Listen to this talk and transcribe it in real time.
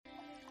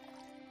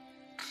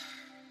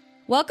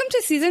Welcome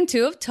to season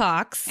 2 of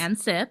Talks and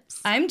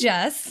Sips. I'm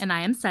Jess. And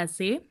I am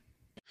Ceci.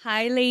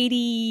 Hi,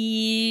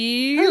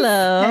 ladies.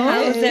 Hello.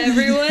 How's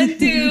everyone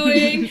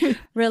doing?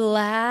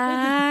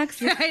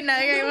 Relax. I know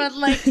you're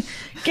like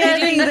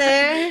Getting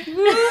there.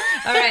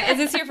 All right. Is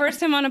this your first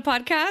time on a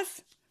podcast?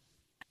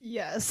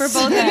 Yes. For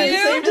both of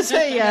you? Safe to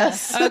say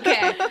yes.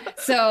 Okay.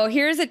 So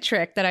here's a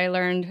trick that I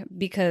learned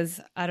because,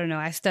 I don't know,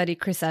 I study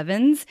Chris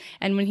Evans.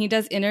 And when he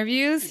does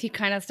interviews, he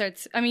kind of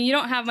starts, I mean, you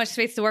don't have much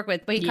space to work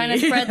with, but he kind of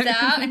spreads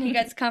out and he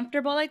gets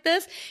comfortable like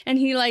this. And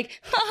he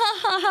like, ha ha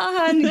ha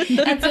ha.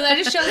 And so that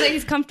just shows that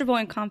he's comfortable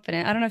and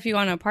confident. I don't know if you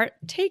want to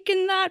partake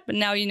in that, but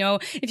now you know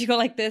if you go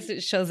like this,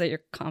 it shows that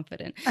you're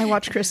confident. I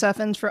watch Chris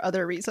Evans for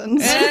other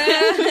reasons.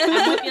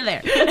 I'm with you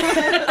there.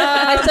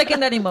 I second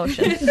that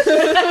emotion.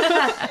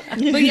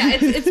 But yeah,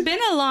 it's been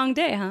a long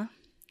day, huh?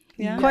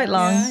 Yeah. Quite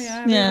long.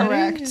 Yeah.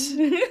 Correct.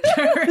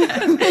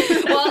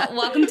 Well,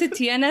 welcome to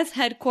TNS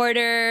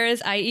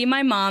headquarters, i.e.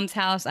 my mom's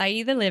house,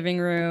 i.e. the living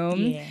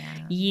room.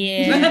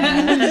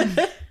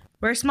 Yeah.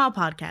 We're a small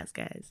podcast,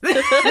 guys.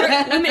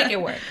 We make it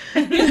work.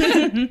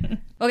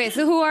 Okay,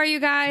 so who are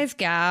you guys?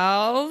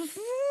 Gals?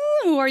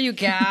 Who are you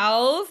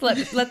gals?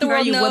 Let the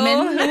world know.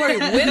 Women? Who are you?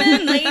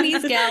 Women,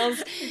 ladies,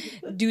 gals,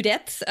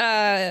 dudettes,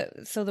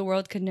 so the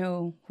world could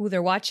know who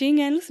they're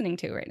watching and listening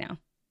to right now.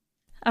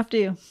 After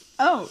you.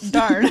 Oh,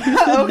 darn.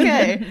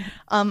 Okay.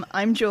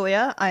 I'm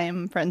Julia.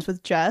 I'm friends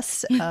with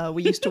Jess.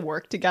 We used to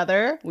work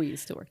together. We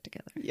used to work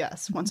together.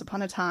 Yes, once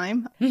upon a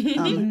time.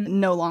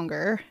 No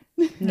longer.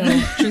 No,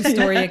 true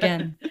story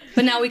again.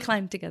 But now we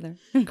climb together.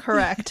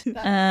 Correct.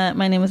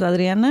 My name is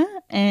Adriana,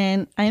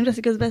 and I am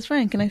Jessica's best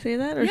friend. Can I say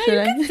that? Or Yeah, should you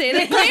I? can say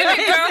that. Claim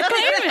it,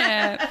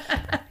 girl.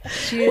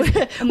 Claim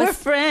it. We're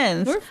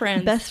friends. We're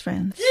friends. Best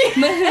friends.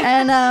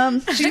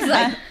 And She's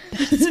like,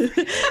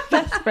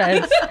 best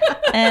friends.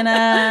 And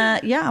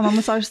yeah, I'm a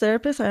massage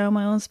therapist. I own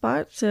my own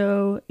spot.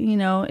 So, you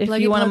know, if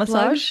you want a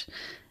massage,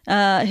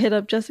 hit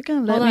up Jessica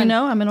and let me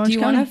know. I'm in Orange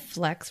County. Do you want to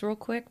flex real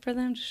quick for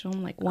them? Just show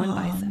them like one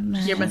bicep.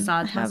 Man. Your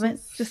massage Haven't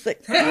muscles? just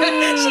like She goes,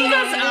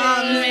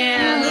 oh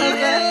man.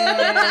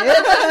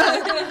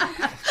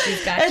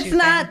 She's got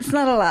it's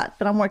not a lot,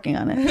 but I'm working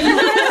on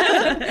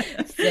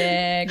it.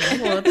 sick.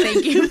 Well,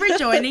 thank you for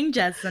joining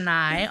Jess and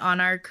I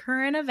on our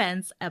current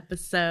events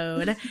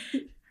episode.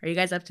 Are you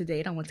guys up to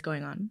date on what's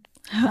going on?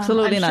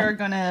 Absolutely I'm not. sure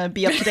gonna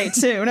be up to date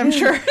soon, I'm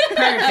sure.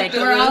 Perfect.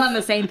 We're all on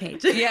the same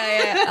page.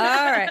 Yeah.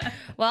 All right.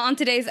 Well, on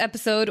today's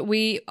episode,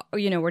 we're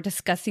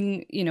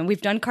discussing,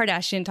 we've done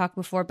Kardashian talk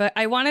before, but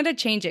I wanted to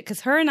change it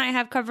because her and I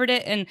have covered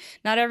it and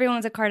not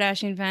everyone's a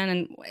Kardashian fan.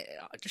 And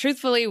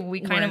truthfully,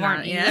 we kind of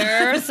aren't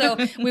either. So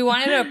we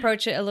wanted to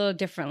approach it a little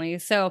differently.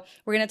 So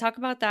we're going to talk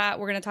about that.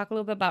 We're going to talk a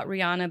little bit about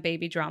Rihanna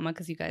baby drama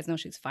because you guys know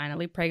she's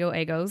finally prego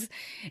egos.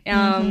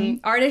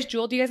 Artist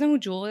Jewel. Do you guys know who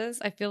Jewel is?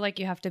 I feel like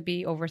you have to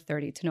be over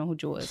 30 to know who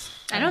Jewel is.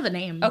 I know the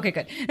name. Okay,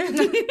 good.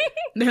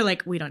 They're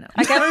like, we don't know.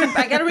 I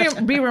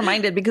gotta be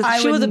reminded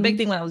because she was a big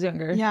thing when I was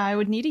younger. Yeah, I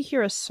would need to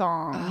hear a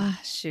song.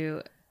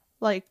 Shoot.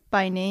 Like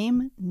by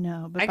name?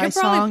 No, but I by could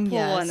song, probably pull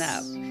yes. one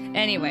up.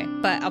 Anyway,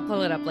 but I'll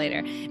pull it up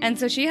later. And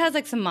so she has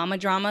like some mama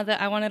drama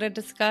that I wanted to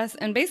discuss.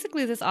 And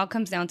basically this all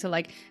comes down to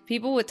like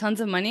people with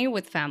tons of money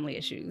with family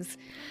issues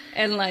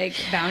and like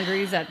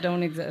boundaries that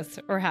don't exist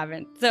or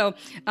haven't. So,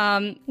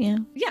 Yeah.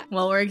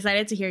 Well, we're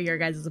excited to hear your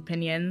guys'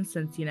 opinions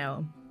since,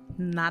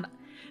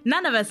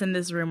 none of us in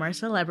this room are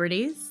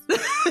celebrities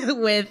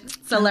with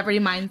celebrity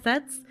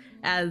mindsets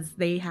as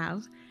they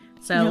have.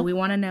 So we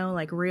want to know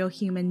like real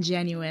human,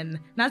 genuine,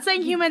 not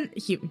saying human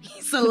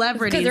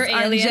celebrities. because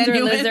they're aliens or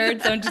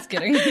lizards. I'm just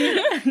kidding.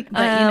 But,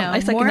 I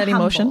second more that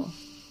emotion. humble.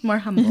 More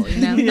humble,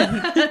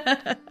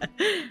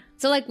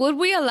 So like, would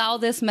we allow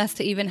this mess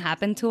to even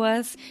happen to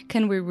us?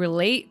 Can we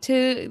relate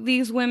to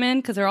these women?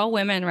 Because they're all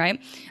women,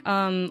 right?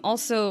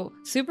 Also,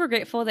 super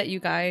grateful that you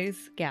guys,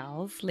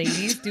 gals,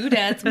 ladies,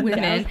 dudettes,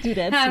 women,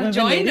 dudettes, have women,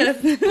 joined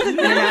us.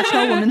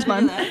 International Women's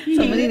Month.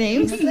 So many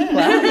names.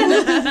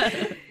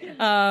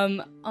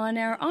 Wow. On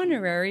our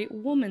honorary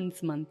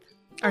Women's Month.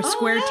 Our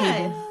square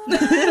table,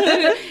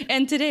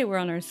 And today we're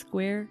on our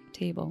square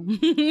table.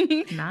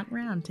 not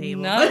round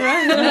table. Not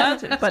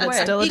right. But it's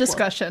still a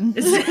discussion.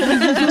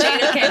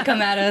 Jada can't come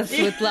at us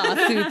with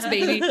lawsuits,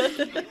 baby.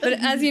 But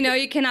as you know,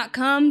 you cannot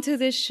come to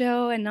this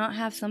show and not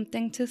have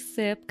something to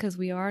sip because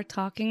we are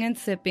talking and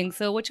sipping.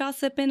 So what y'all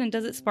sipping and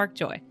does it spark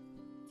joy?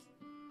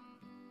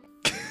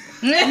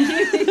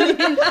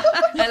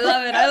 I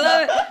love it.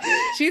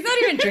 She's not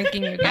even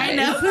drinking, you guys. I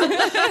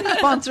know.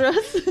 Sponsor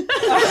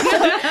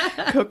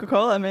us.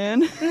 Coca-Cola, man.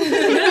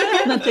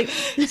 Nothing.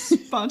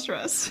 Sponsor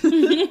us.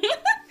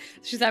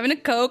 She's having a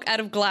Coke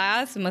out of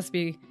glass. It must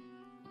be.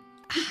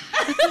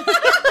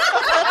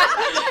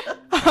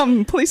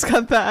 Please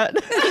cut that.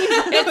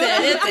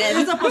 It's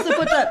You're supposed to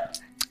put that.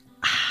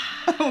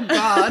 Oh,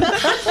 God.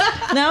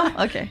 No?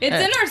 Okay. in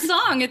our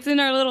song. It's in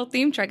our little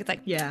theme track. It's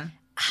like, Yeah.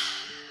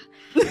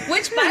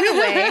 which, by the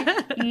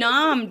way,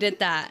 Nam did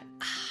that.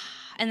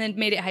 And then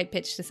made it high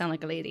pitched to sound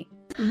like a lady.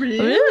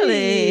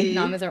 Really?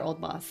 Nam is our old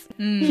boss.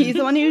 He's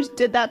the one who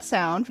did that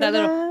sound for That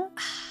that. little-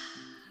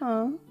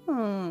 Oh.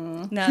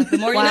 No, the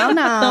more you Wow, know.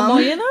 The no.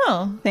 more you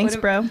know. Thanks,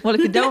 bro. What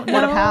if you don't know?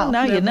 What if how?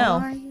 Now The you know.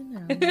 more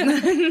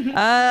you know.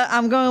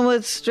 I'm going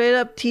with straight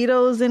up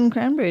Tito's and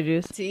cranberry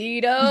juice.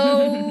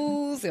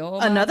 Tito's. Oh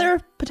my Another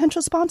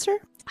potential sponsor?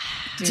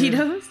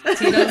 Tito's.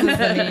 Tito's is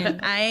the name.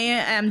 I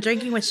am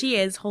drinking what she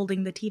is,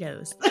 holding the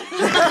Tito's.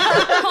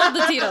 Hold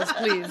the Tito's,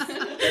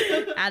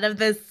 please. Out of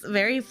this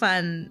very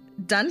fun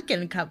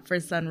Dunkin' cup for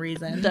some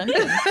reason.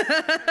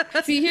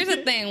 See, here's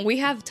the thing. We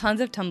have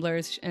tons of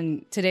tumblers,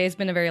 and today's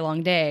been a very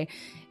long day,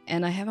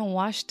 and I haven't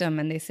washed them,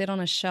 and they sit on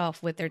a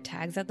shelf with their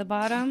tags at the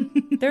bottom.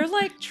 They're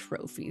like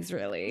trophies,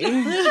 really.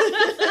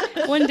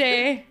 One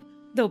day,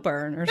 they'll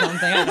burn or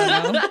something.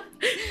 I don't know.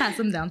 Pass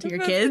them down to your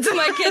kids. To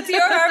my kids, you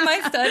are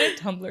my studded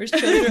tumblers,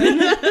 children.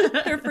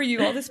 They're for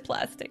you, all this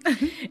plastic.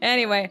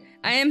 Anyway,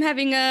 I am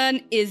having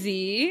an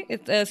Izzy.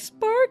 It's a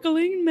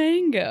sparkling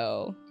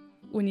mango.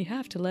 When you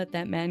have to let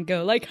that man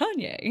go, like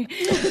Kanye.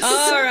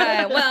 All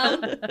right,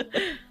 well,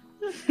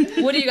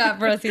 what do you got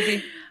for us,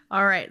 Izzy?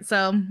 All right,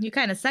 so you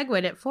kind of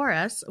segued it for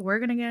us. We're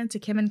going to get into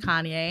Kim and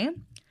Kanye,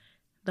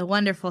 the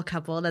wonderful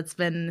couple that's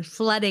been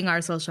flooding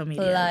our social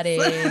media.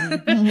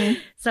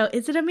 So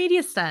is it a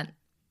media stunt?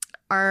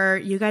 Are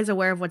you guys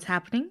aware of what's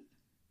happening?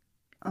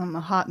 A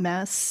hot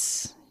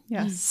mess.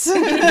 Yes.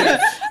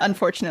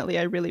 Unfortunately,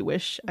 I really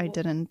wish I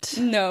didn't.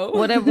 No.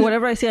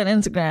 Whatever I see on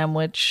Instagram,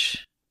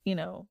 which, you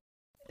know,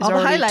 It's all the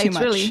already too highlights,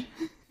 much. really.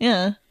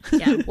 Yeah.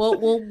 Yeah,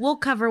 we'll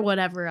cover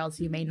whatever else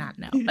you may not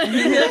know.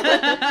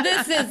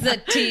 This is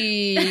the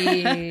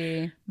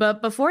tea.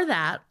 But before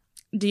that,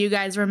 do you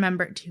guys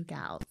remember two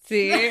gals?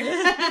 See?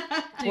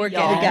 We're y'all.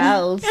 getting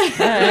Gals. All right.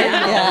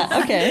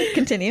 Yeah. Okay.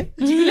 Continue.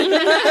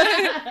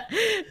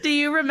 Do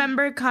you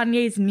remember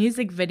Kanye's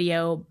music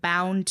video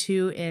Bound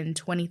 2 in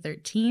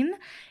 2013?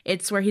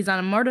 It's where he's on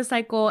a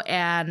motorcycle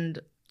and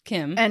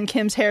Kim. And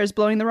Kim's hair is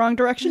blowing the wrong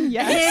direction?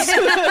 Yes. and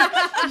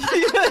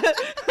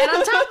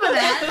on top of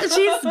that,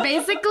 she's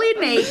basically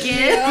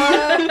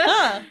naked.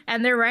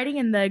 And they're riding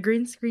in the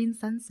green screen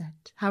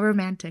sunset. How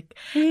romantic.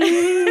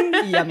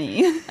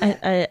 Yummy.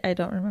 I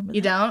don't remember.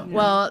 You don't?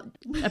 Well,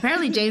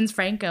 apparently James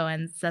Franco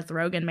and Seth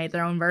Rogen made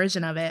their own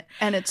version of it.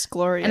 And it's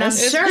glorious. And I'm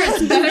sure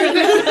it's better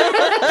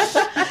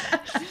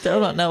than Still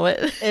don't know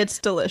it. It's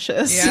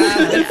delicious.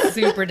 Yeah, it's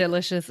super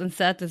delicious. And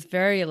Seth is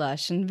very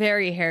lush and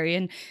very hairy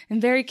and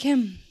very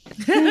Kim.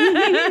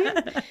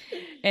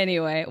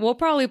 Anyway, we'll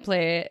probably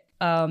play it.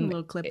 a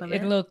little clip of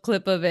it. A little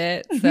clip of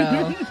it.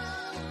 So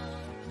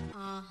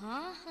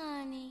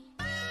Honey.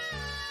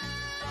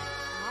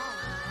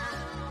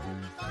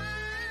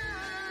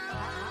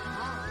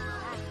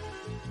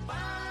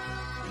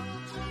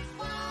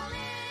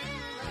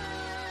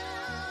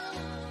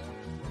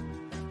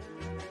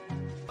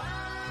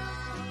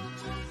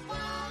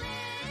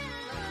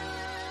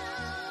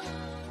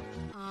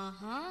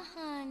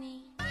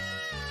 Honey.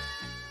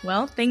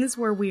 Well, things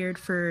were weird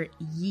for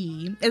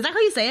Yee. Is that how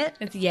you say it?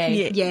 it's yay.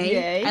 Yay.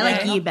 Yay. I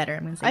like Yeah. Yee better.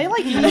 I'm gonna say I that.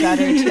 like you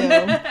better too.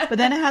 But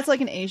then it has like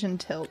an Asian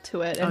tilt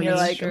to it. And Oh, you're yeah,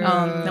 like, true.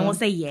 then we'll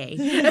say yay.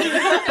 but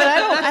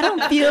I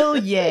don't feel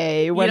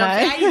yay when You know,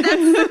 I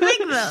that's the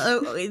thing,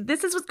 though.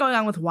 This is what's going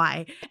on with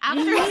why.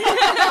 After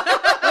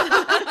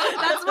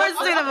that's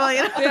more suitable.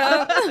 You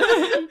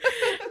know?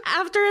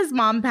 After his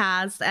mom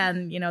passed,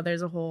 and you know,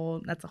 that's a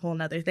whole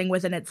nother thing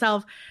within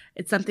itself.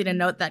 It's something to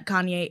note that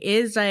Kanye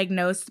is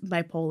diagnosed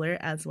bipolar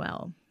as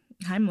well.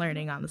 I'm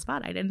learning on the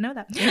spot. I didn't know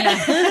that.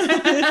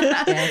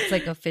 Yeah, it's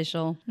like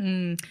official.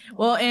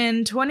 Well,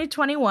 in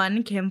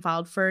 2021, Kim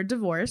filed for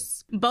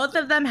divorce. Both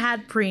of them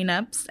had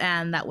prenups,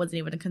 and that wasn't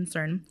even a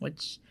concern,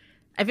 which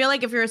I feel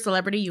like if you're a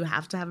celebrity, you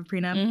have to have a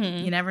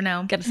prenup. You never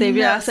know. Got to save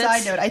your No,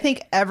 assets. Side note, I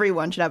think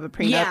everyone should have a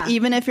prenup, Yeah.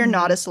 even if you're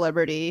not a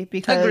celebrity,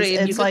 because Agreed.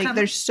 it's You could like come-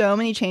 there's so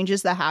many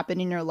changes that happen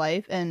in your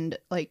life, and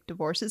like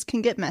divorces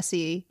can get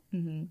messy.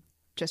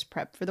 Just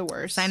prep for the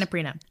worst. Sign a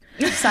prenup.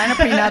 Sign a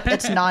prenup.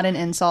 It's not an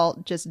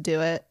insult. Just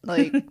do it.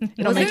 Like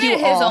it'll Wasn't make you it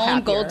his all own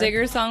happier. Gold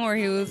Digger song where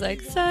he was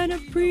like, sign a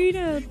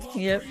prenup?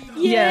 Yep.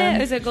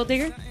 Yeah. Is it Gold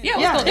Digger? Yeah, it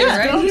was Yeah, Gold it Digger, was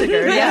right? Gold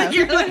Digger. Yeah.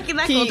 You're liking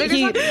that Gold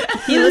Digger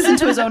song? He listened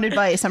to his own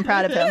advice. I'm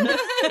proud of him.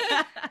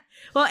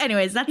 Well,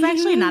 anyways, that's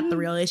actually not the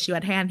real issue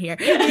at hand here.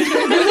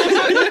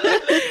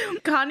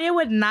 Kanye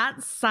would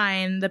not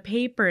sign the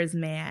papers,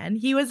 man.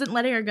 He wasn't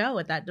letting her go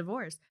with that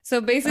divorce.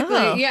 So basically,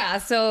 Oh. yeah.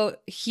 So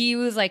he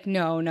was like,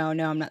 no,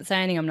 I'm not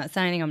signing. I'm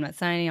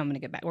gonna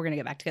get back. We're gonna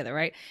get back together,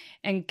 right?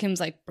 And Kim's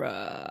like,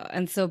 bruh.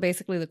 And so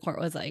basically, the court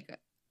was like,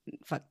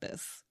 fuck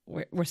this.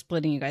 We're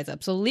splitting you guys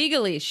up. So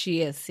legally,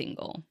 she is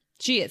single.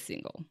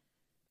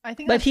 I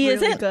think But that's he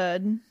really isn't.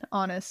 good,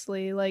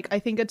 honestly. Like, I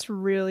think it's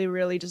really,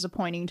 really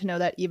disappointing to know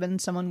that even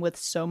someone with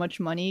so much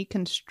money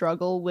can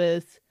struggle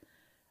with,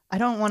 I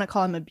don't want to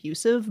call him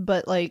abusive,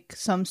 but like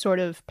some sort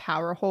of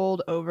power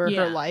hold over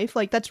Yeah. her life.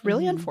 Like, that's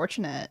really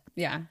unfortunate.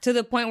 Yeah, to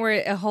the point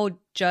where a whole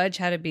judge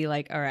had to be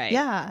like, all right,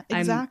 Yeah,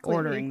 exactly. I'm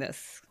ordering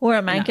this. Or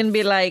a man Enough. can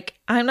be like,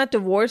 I'm not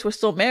divorced, we're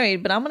still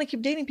married, but I'm going to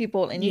keep dating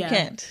people, and you Yeah.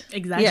 can't.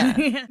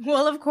 Exactly.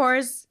 Well, of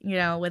course, you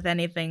know, with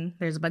anything,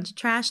 there's a bunch of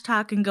trash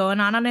talking going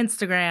on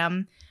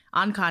Instagram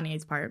on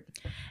Kanye's part.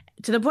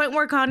 To the point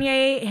where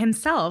Kanye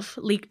himself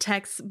leaked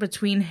texts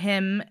between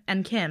him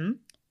and Kim.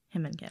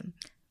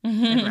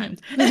 It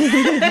rhymed.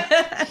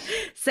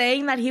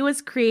 Saying that he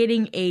was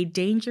creating a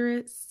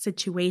dangerous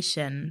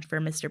situation for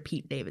Mr.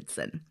 Pete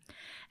Davidson.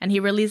 And he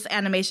released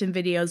animation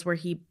videos where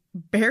he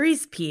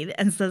buries Pete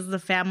and says the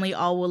family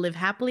all will live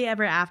happily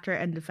ever after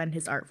and defend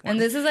his art form.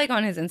 And this is like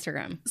on his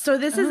Instagram. So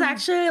this is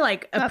actually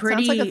like a That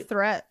pretty... sounds like a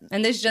threat.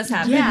 And this just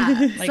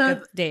happened like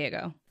a day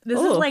ago. This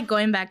is like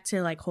going back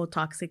to like whole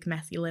toxic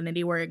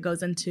masculinity where it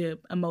goes into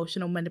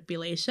emotional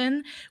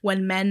manipulation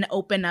when men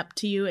open up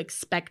to you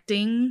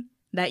expecting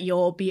that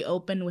you'll be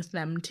open with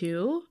them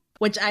too,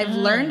 which I've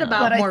learned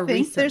about but more I think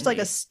recently. there's like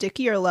a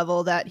stickier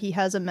level that he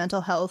has a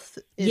mental health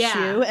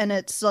issue, and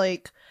it's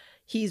like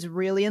he's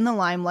really in the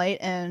limelight,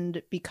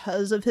 and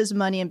because of his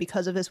money and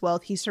because of his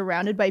wealth, he's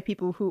surrounded by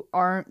people who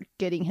aren't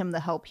getting him the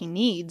help he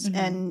needs,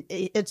 and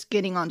it's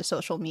getting onto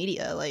social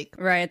media. Like,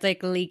 right, it's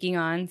like leaking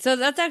on. So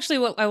that's actually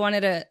what I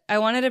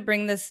wanted to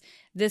bring this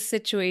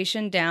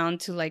situation down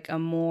to like a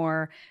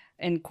more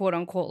and quote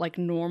unquote like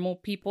normal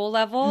people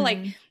level. Like,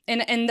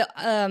 and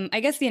the, I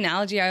guess the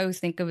analogy I always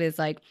think of is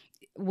like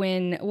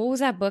when, what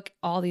was that book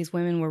all these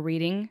women were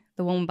reading?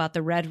 The one about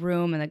the red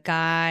room and the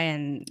guy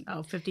and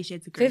 50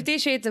 Shades of Grey. 50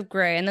 Shades of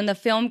Grey. And then the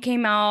film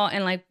came out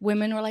and like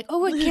women were like,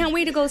 oh, I can't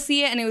wait to go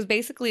see it. And it was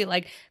basically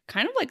like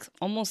kind of like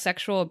almost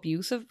sexual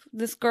abuse of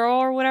this girl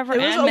or whatever. it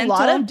was and a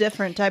lot of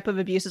different type of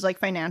abuses, like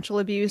financial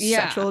abuse,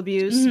 Yeah. sexual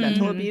abuse,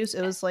 mental abuse.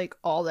 It was like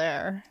all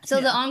there. So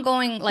the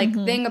ongoing like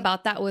thing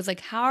about that was like,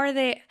 how are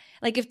they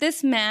like if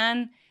this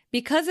man,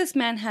 because this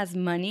man has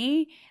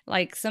money,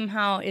 like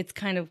somehow it's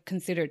kind of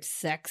considered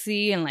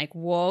sexy and like,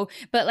 whoa.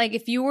 But like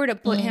if you were to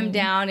put him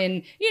down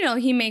and, you know,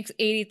 he makes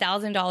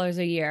 $80,000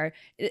 a year,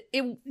 it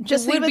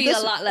Just would leave it be this,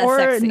 a lot less or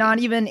sexy. not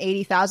even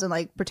 80,000.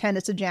 Like pretend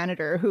it's a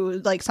janitor who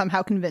like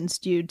somehow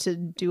convinced you to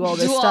do all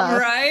this Do all stuff,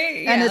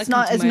 right? and Yeah, it's come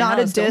not to it's my not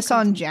a house, don't diss come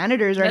on to-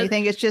 janitors or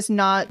anything. It's just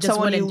not Just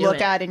someone you wouldn't do look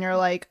it. at and you're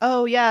like,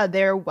 oh yeah,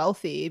 they're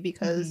wealthy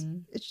because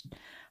it's.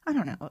 I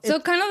don't know. So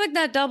kind of like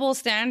that double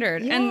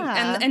standard.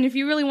 Yeah. And if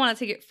you really want to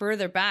take it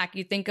further back,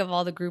 you think of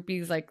all the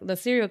groupies like the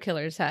serial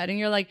killers had. And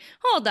you're like,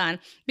 hold on.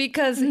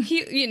 Because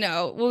he, you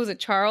know, what was it,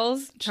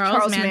 Charles?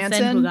 Charles Manson,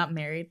 Manson. who got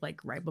married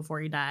like right before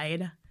he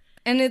died.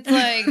 And it's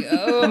like,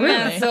 oh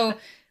man. So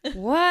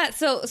what?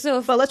 So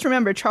if But let's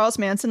remember, Charles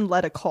Manson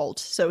led a cult,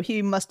 so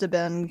he must have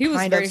been He was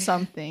kind very- of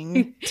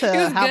something to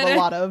was have good a at-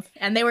 lot of.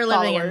 And they were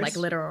living in Followers. like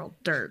literal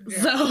dirt.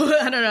 So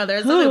I don't know.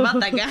 There's something about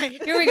that guy.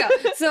 here we go.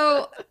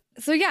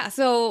 So yeah,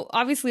 so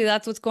obviously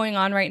that's what's going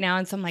on right now.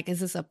 And so I'm like,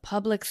 is this a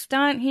public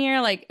stunt here?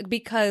 Like,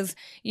 because,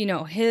 you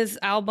know, his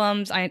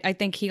albums, I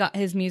think he got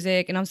his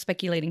music, and I'm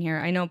speculating here.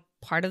 I know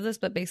part of this,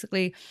 but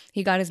basically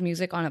he got his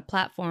music on a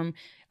platform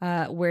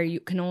where you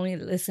can only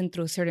listen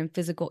through a certain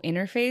physical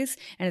interface.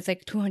 And it's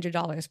like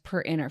 $200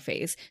 per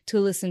interface to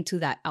listen to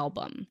that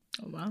album.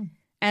 Oh, wow.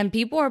 And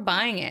people are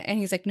buying it. And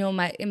he's like, no,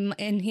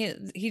 and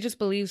he just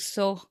believes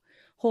so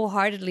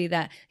wholeheartedly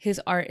that his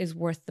art is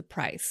worth the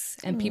price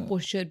and people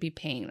should be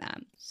paying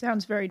that.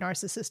 Sounds very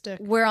narcissistic.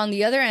 Where on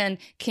the other end,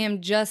 Kim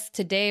just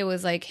today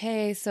was like,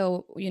 hey,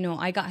 so, you know,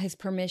 I got his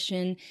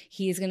permission.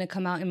 He's going to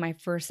come out in my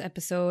first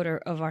episode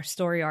of our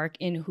story arc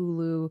in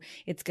Hulu.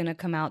 It's going to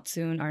come out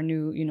soon, our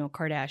new, you know,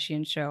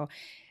 Kardashian show,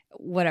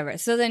 whatever.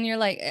 So then you're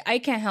like, I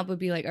can't help but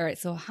be like, all right,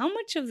 so how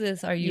much of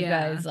this are you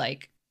guys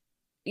like,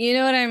 you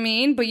know what I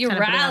mean? But you're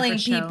Kinda putting on for rallying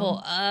show.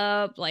 people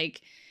up like...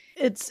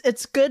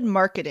 It's good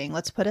marketing,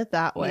 let's put it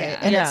that way. Yeah.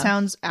 And Yeah. it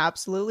sounds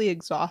absolutely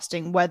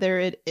exhausting, whether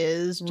it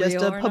is just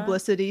Real a or not.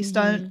 publicity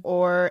stunt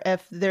or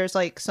if there's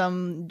like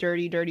some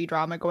dirty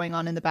drama going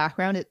on in the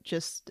background.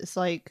 It's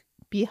like,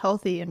 be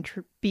healthy and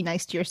be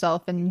nice to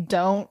yourself and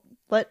don't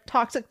let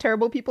toxic,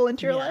 terrible people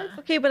into your life.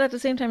 Okay, but at the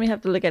same time, you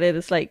have to look at it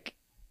as like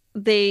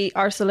they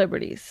are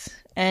celebrities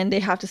and they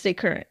have to stay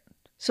current.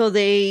 So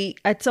they,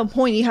 at some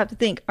point, you have to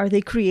think: are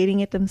they creating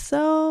it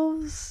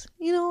themselves?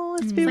 You know,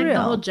 let's be It's like real.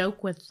 the whole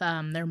joke with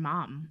their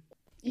mom.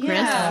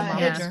 Yeah,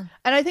 Chris? it's-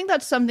 and I think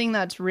that's something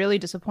that's really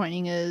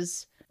disappointing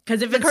is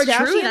Because if the it's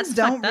Kardashians true, that's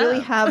don't fucked really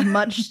up. have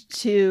much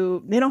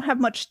they don't have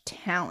much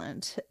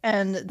talent,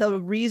 and the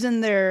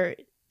reason they're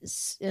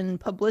in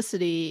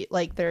publicity,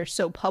 like they're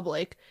so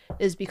public,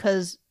 is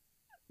because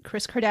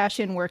Kris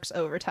Kardashian works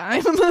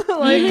overtime.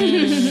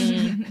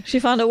 Like She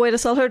found a way to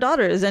sell her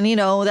daughters, and you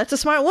know that's a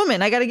smart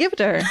woman. I got to give it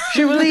to her.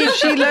 She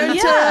learned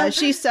yeah, to.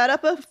 she set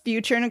up a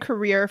future and a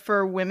career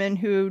for women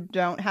who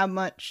don't have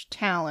much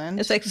talent.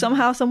 It's like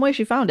somehow, some way,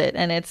 she found it,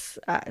 and it's.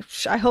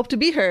 I hope to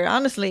be her.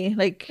 Honestly,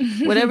 like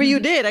whatever you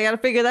did, I got to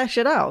figure that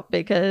shit out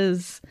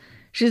because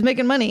she's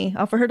making money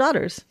off of her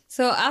daughters.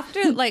 So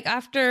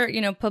after,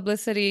 you know,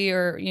 publicity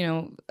or, you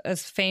know,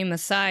 as fame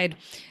aside,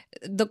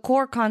 the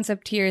core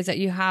concept here is that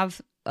you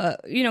have,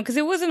 you know, because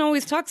it wasn't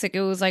always toxic.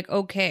 It was like,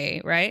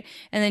 okay, right?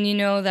 And then you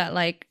know that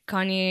like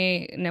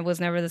Kanye was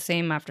never the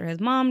same after his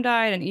mom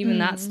died. And even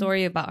that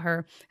story about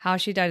her, how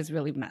she died is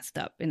really messed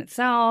up in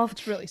itself.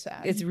 It's really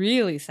sad. It's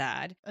really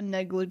sad. a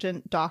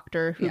negligent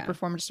doctor who Yeah.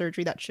 performed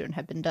surgery that shouldn't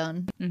have been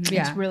done.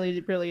 Yeah. It's really,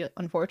 really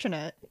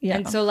unfortunate. Yeah,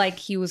 And so like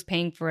he was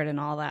paying for it and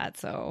all that.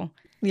 So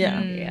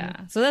Yeah.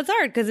 Yeah. So that's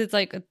hard because it's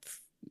like, it's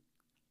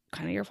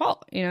kind of your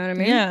fault. You know what I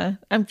mean? Yeah.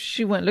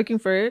 She went looking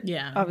for it.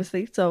 Yeah.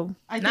 Obviously. So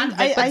I Not think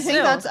Vic, but I think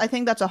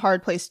still. that's a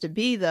hard place to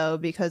be though,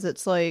 because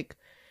it's like,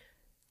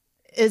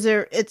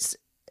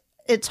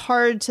 it's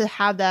hard to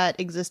have that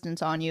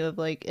existence on you of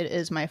like, it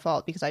is my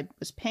fault because I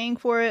was paying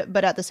for it,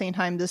 but at the same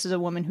time, this is a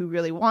woman who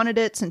really wanted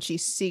it, since she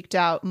seeked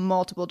out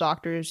multiple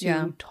doctors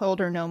who told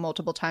her no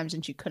multiple times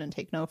and she couldn't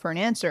take no for an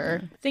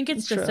answer. I think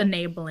it's just True.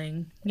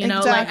 enabling. You know,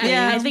 Exactly. like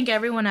I think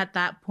everyone at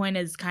that point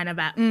is kind of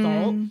at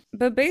fault.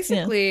 But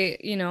basically,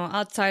 you know,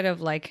 outside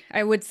of like,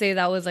 I would say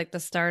that was like the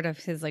start of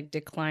his like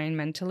decline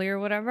mentally or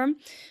whatever.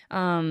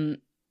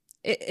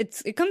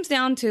 It comes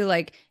down to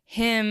like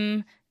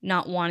him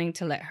not wanting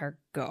to let her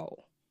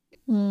go.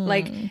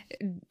 Like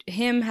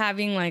him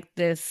having like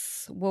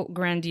this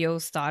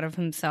grandiose thought of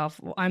himself.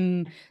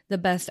 I'm the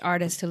best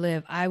artist to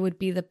live. I would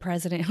be the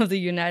president of the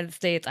United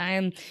States. I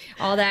am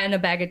all that in a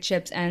bag of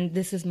chips. And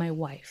this is my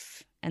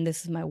wife. And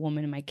this is my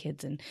woman and my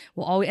kids. And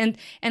we'll always,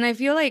 and I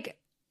feel like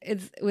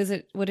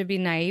would it be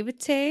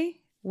naivete?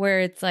 Where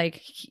it's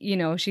like, you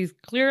know, she's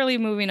clearly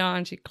moving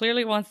on. She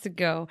clearly wants to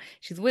go.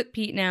 She's with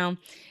Pete now.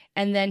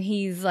 And then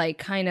he's like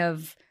kind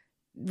of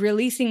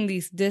releasing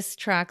these diss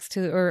tracks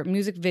or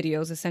music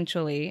videos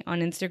essentially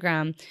on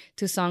Instagram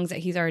to songs that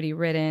he's already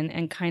written,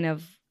 and kind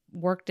of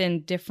worked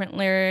in different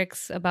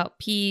lyrics about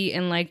Pete,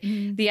 and like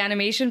the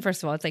animation,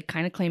 first of all, it's like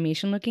kind of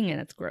claymation looking and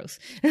it's gross.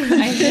 I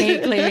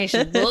hate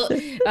claymation.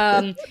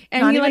 And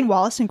Not he, even like,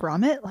 Wallace and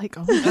Gromit? Like,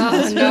 oh my oh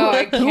God. no,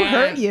 I can't. Who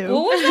hurt you?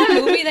 What was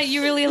that movie that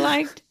you really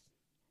liked?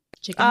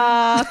 Chicken.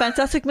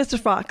 Fantastic Mr.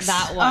 Fox.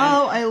 That one.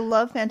 Oh, I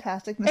love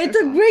Fantastic Mr. It's a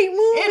Fox. great movie.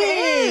 It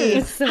is.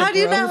 It's so How do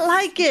you not gross.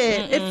 like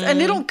it? And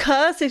they don't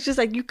cuss. It's just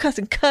like you cuss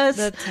and cuss.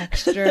 The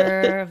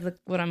texture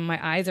of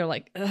my eyes are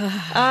like,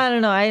 ugh. I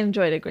don't know. I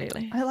enjoyed it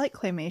greatly. I like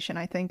claymation.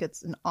 I think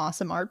it's an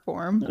awesome art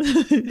form. But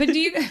do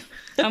you?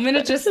 I'm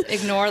gonna just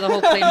ignore the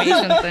whole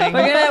claymation thing.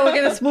 We're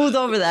gonna smooth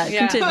over that.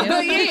 Yeah. Continue.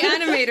 Yay,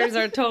 animators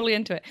are totally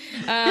into it.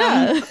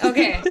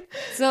 Okay.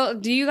 So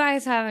do you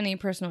guys have any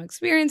personal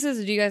experiences?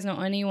 Or do you guys know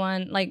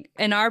anyone like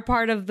in our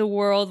part of the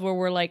world where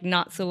we're like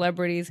not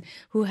celebrities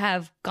who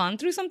have gone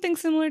through something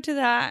similar to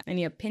that?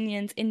 Any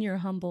opinions, in your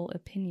humble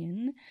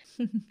opinion?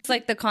 It's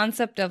like the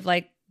concept of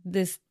like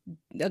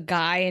a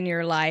guy in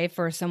your life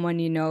or someone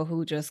you know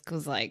who just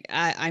goes like,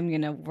 I'm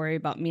gonna worry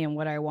about me and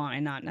what I want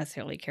and not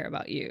necessarily care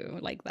about you,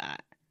 like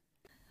that.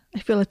 I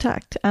feel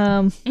attacked. But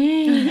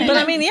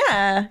I mean,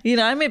 yeah, you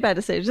know, I made bad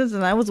decisions,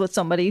 and I was with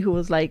somebody who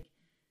was like,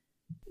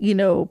 you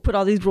know, put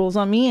all these rules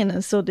on me,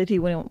 and so did he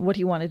what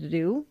he wanted to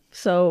do.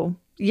 So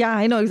yeah,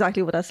 I know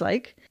exactly what that's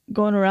like.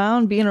 Going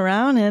around, being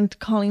around, and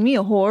calling me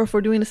a whore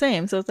for doing the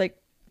same. So it's like,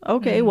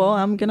 okay, well,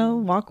 I'm gonna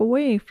walk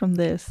away from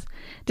this.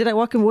 Did I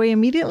walk away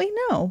immediately?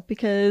 No,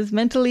 because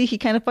mentally he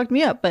kind of fucked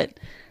me up. But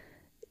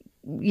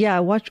yeah,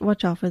 watch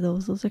out for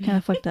those. Those are kind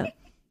of fucked up.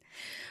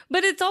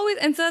 But it's always,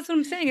 and so that's what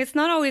I'm saying. It's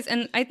not always,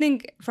 and I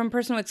think from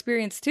personal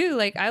experience too,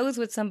 like I was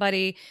with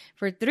somebody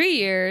for 3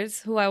 years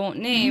who I won't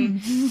name,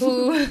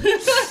 who.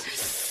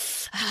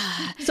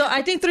 So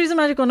I think 3 is a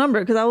magical number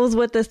because I was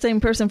with the same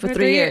person for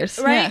 3 years.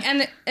 Right.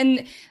 Yeah.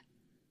 And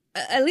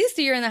at least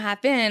a year and a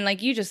half in,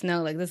 like you just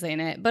know, like this ain't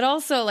it. But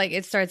also like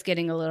it starts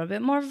getting a little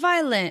bit more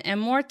violent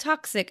and more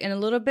toxic and a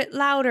little bit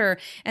louder,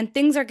 and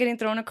things are getting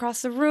thrown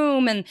across the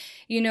room. And,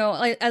 you know,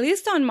 like at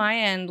least on my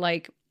end,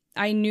 like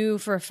I knew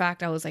for a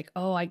fact, I was like,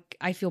 oh,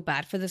 I feel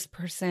bad for this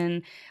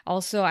person.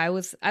 Also, I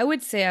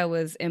would say I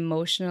was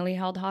emotionally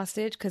held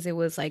hostage because it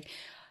was like,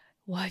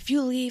 well, if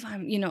you leave,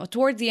 I'm, you know,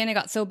 towards the end, it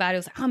got so bad. It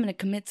was like, I'm going to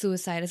commit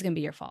suicide. It's going to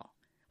be your fault.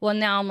 Well,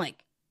 now I'm like,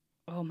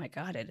 oh my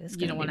God, it is.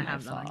 You don't want to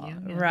have that on you.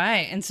 Yeah.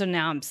 Right. And so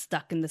now I'm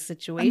stuck in the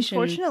situation.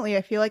 Unfortunately,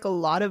 I feel like a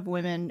lot of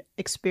women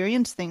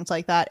experience things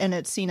like that, and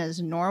it's seen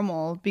as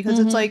normal because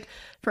it's like,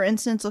 for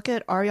instance, look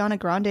at Ariana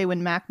Grande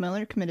when Mac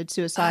Miller committed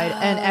suicide,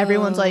 and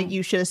everyone's like,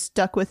 you should have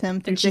stuck with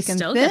him through And she thick and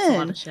still thin. gets a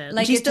lot of shit.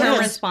 Like She it's still her is.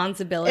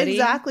 responsibility.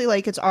 Exactly,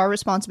 like it's our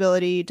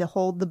responsibility to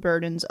hold the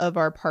burdens of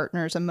our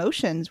partner's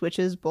emotions, which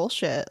is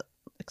bullshit.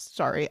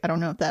 Sorry, I don't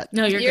know if that.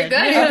 No, you're good.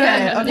 Okay, You're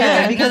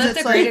good. because No, that's it's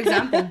a great like-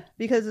 example.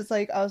 Because it's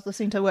like I was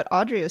listening to what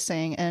Audrey was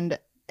saying, and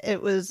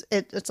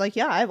it's like,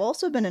 yeah, I've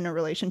also been in a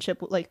relationship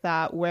like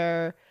that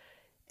where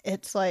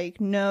it's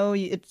like, no,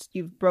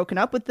 you've broken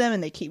up with them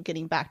and they keep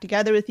getting back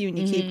together with you, and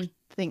you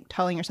keep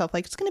telling yourself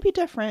like, it's going to be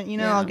different, you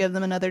know, Yeah. I'll give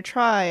them another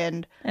try,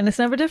 and And it's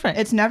never different.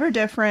 it's never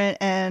different,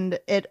 and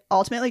it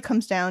ultimately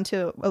comes down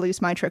to, at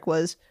least my trick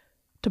was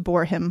to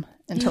bore him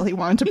until he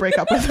wanted to break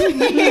up with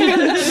me.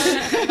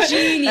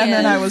 Genius. And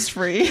then I was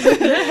free.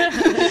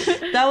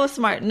 That was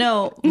smart.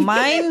 No,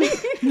 mine,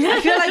 I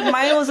feel like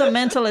mine was a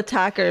mental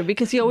attacker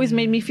because he always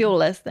made me feel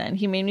less than.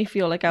 He made me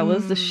feel like I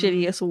was the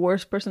shittiest,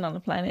 worst person on the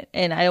planet.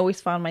 And I always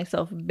found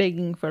myself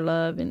begging for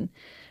love and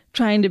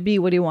trying to be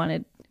what he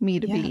wanted me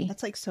to Yeah, be.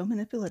 that's like so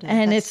manipulative.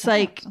 And That it's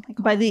like, sucks. Oh my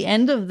God. by the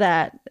end of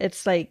that,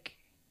 it's like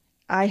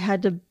I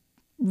had to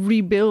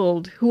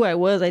rebuild who I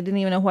was. I didn't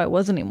even know who I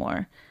was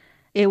anymore.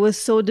 It was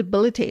so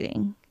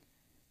debilitating.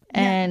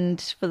 And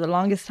for the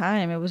longest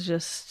time, it was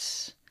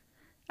just,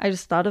 I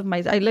just thought of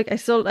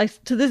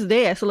to this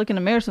day, I still look in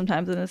the mirror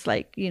sometimes and it's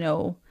like,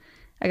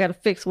 I got to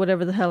fix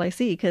whatever the hell I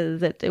see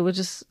because it was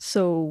just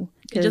so...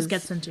 It just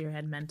gets into your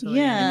head mentally.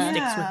 Yeah. And it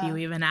sticks with you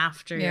even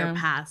after your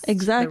past.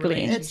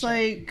 Exactly. It's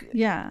like...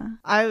 Yeah.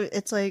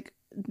 It's like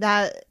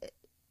that...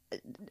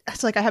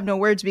 It's like I have no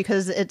words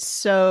because it's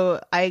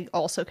so... I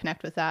also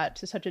connect with that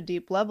to such a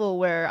deep level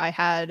where I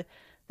had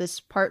this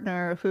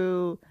partner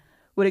who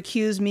would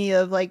accuse me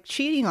of like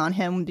cheating on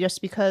him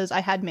just because I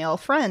had male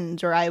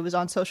friends or I was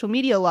on social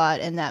media a lot,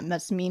 and that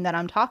must mean that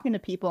I'm talking to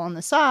people on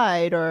the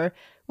side, or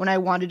when I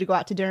wanted to go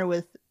out to dinner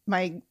with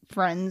my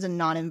friends and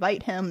not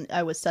invite him,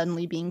 I was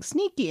suddenly being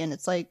sneaky. And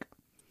it's like,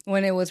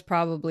 when it was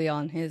probably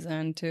on his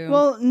end too.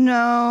 well,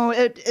 no,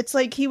 it's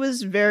like he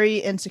was very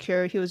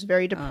insecure. He was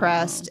very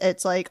depressed.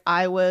 It's like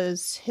I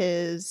was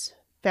his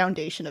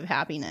foundation of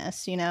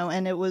happiness,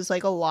 and it was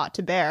like a lot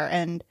to bear.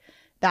 And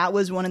that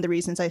was one of the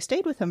reasons I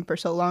stayed with him for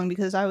so long,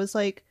 because I was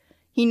like,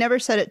 he never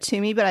said it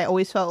to me, but I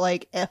always felt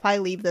like if I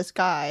leave this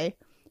guy,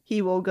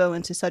 he will go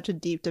into such a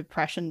deep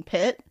depression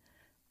pit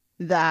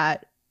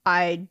that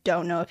I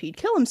don't know if he'd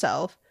kill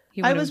himself.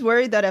 I was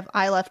worried that if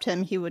I left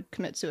him, he would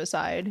commit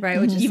suicide.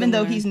 Right. Which is even though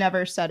similar. he's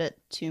never said it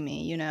to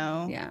me,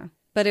 Yeah.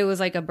 But it was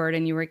like a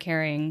burden you were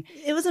carrying.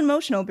 It was an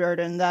emotional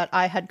burden that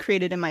I had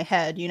created in my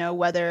head,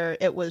 whether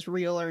it was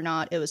real or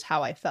not, it was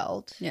how I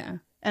felt. Yeah.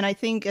 And I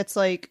think it's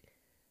like,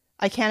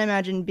 I can't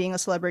imagine being a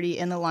celebrity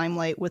in the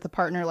limelight with a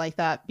partner like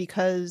that,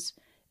 because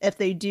if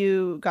they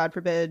do, God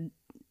forbid,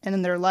 end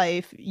in their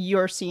life,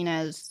 you're seen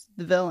as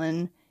the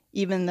villain,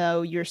 even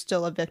though you're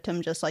still a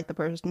victim, just like the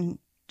person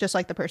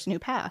who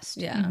passed.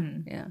 Yeah.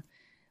 Yeah.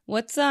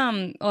 What's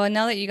well,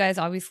 now that you guys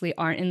obviously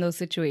aren't in those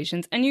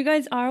situations and you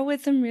guys are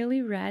with some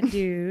really rad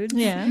dudes.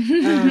 Yeah.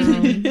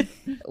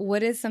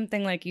 What is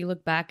something like you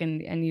look back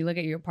and you look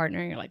at your partner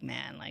and you're like,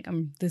 man, like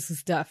this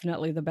is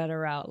definitely the better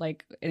route.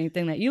 Like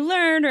anything that you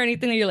learned or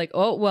anything that you're like,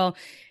 oh, well,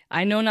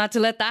 I know not to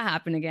let that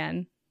happen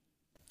again.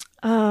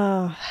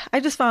 I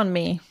just found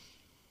me.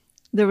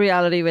 The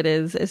reality of it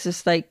is, it's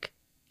just like,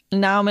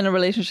 now I'm in a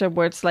relationship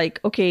where it's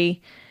like,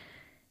 okay,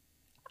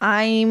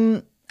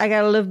 I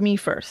gotta live me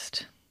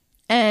first.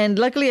 And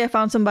luckily I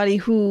found somebody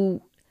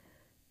who,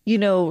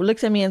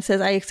 looks at me and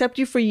says, I accept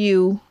you for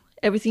you,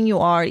 everything you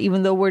are,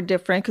 even though we're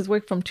different, because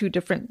we're from two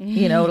different,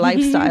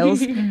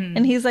 lifestyles.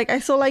 And he's like, I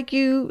still like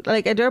you.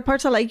 Like, there are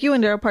parts I like you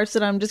and there are parts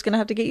that I'm just going to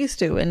have to get used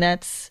to. And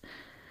that's,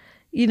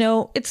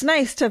 it's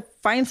nice to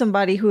find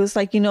somebody who is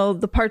like,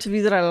 the parts of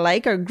you that I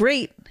like are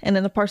great. And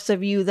then the parts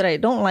of you that I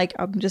don't like,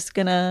 I'm just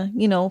going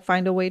to,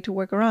 find a way to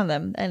work around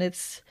them. And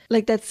it's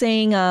like that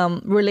saying,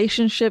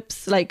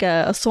 relationships, like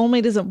a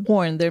soulmate isn't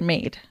born, they're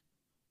made.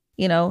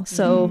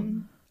 So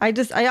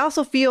I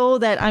also feel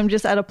that I'm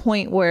just at a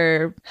point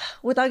where,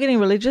 without getting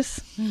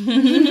religious,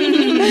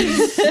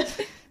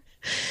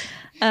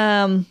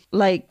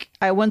 like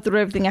I went through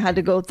everything I had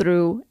to go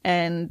through.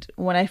 And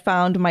when I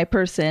found my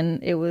person,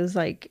 it was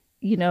like,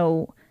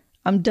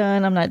 I'm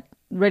done. I'm not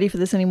ready for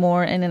this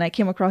anymore. And then I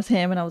came across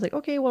him and I was like,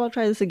 okay, well, I'll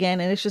try this again.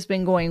 And it's just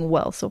been going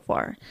well so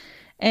far.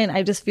 And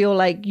I just feel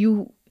like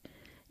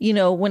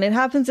when it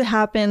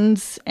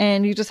happens,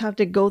 and you just have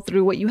to go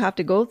through what you have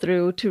to go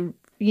through to,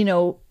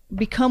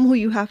 become who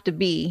you have to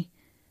be,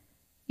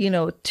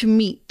 to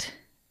meet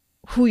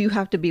who you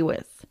have to be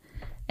with.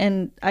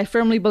 And I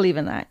firmly believe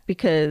in that,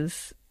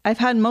 because I've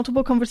had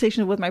multiple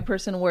conversations with my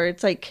person where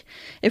it's like,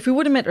 if we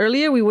would have met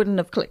earlier, we wouldn't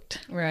have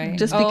clicked. Right.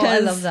 Just because I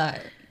love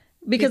that.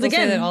 Because People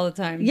again, say that all the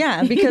time.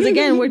 Yeah. Because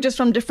again, we're just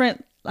from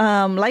different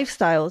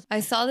lifestyles. I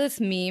saw this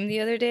meme the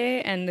other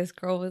day and this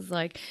girl was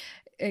like,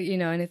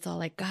 and it's all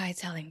like guy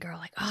telling girl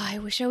like, oh, I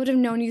wish I would have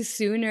known you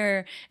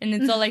sooner. And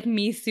it's all like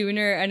me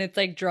sooner. And it's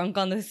like drunk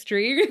on the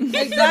street.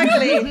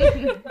 Exactly.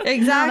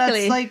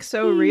 That's like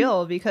so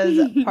real, because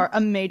a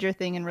major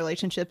thing in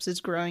relationships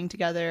is growing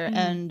together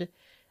and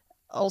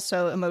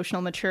also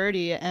emotional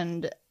maturity.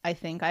 And I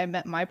think I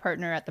met my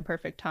partner at the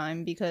perfect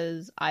time,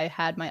 because I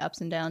had my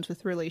ups and downs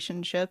with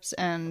relationships,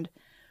 and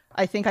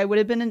I think I would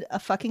have been a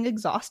fucking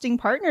exhausting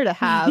partner to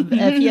have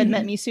if he had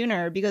met me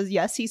sooner, because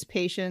yes, he's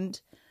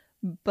patient,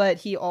 but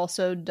he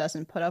also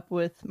doesn't put up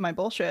with my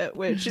bullshit,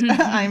 which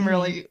I'm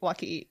really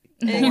lucky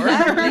for.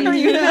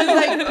 Exactly. Because,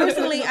 like,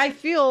 personally, I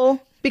feel,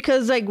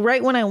 because like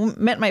right when I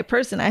met my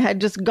person, I had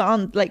just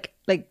gone like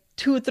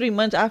 2 or 3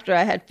 months after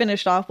I had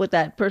finished off with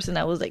that person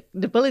that was like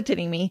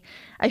debilitating me.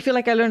 I feel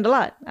like I learned a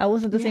lot. I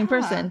wasn't the same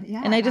person.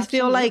 And I just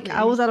feel like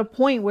I was at a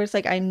point where it's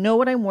like, I know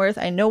what I'm worth.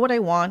 I know what I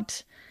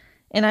want.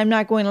 And I'm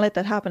not going to let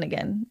that happen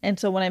again. And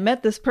so when I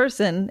met this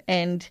person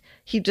and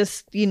he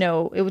just,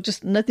 it was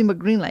just nothing but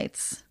green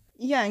lights.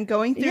 Yeah, and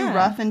going through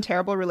rough and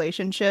terrible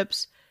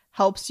relationships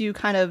helps you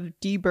kind of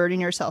de-burden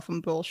yourself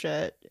from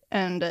bullshit.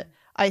 And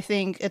I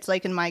think it's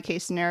like in my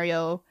case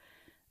scenario,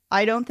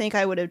 I don't think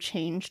I would have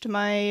changed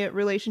my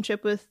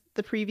relationship with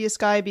the previous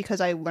guy,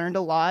 because I learned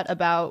a lot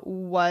about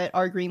what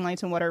are green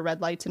lights and what are red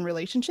lights in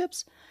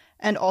relationships.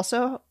 And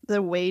also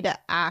the way to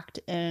act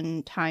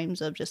in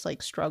times of just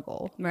like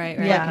struggle. Right.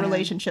 Like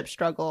relationship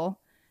struggle,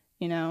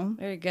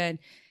 Very good.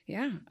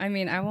 Yeah. I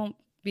mean, I won't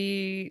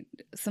be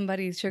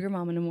somebody's sugar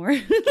mama no more.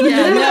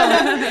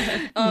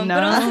 Yeah, no.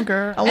 But also,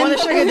 girl. I want a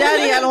sugar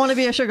daddy. I don't want to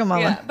be a sugar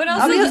mama. Yeah, but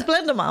I'll also be a the-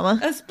 Splenda mama.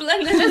 a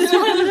splendid.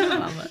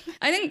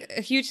 I think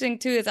a huge thing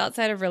too is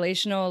outside of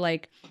relational,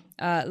 like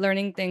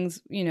learning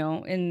things, you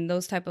know, in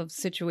those type of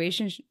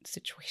situationships.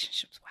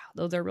 Wow,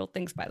 those are real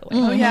things, by the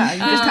way. Oh yeah, you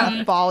just kind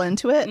of fall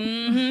into it.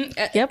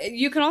 Yep.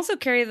 You can also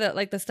carry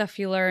the stuff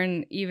you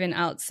learn even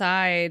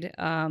outside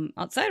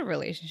of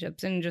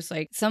relationships, and just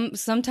like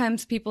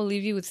sometimes people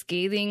leave you with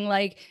scathing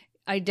like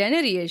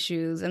identity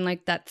issues, and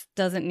like that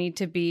doesn't need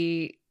to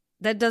be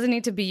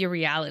your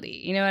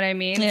reality. You know what I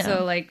mean? Yeah.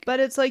 So like, But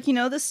it's like, you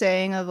know, the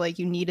saying of like,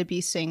 you need to be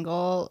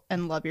single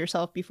and love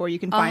yourself before you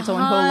can find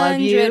someone who'll love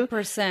you.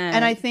 100%.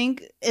 And I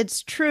think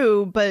it's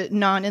true, but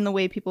not in the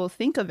way people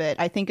think of it.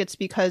 I think it's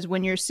because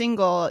when you're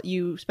single,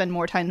 you spend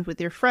more time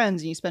with your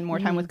friends and you spend more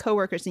time with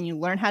coworkers, and you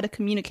learn how to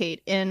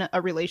communicate in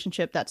a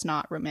relationship that's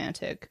not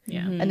romantic.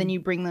 Yeah. And then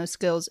you bring those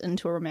skills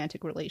into a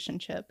romantic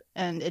relationship,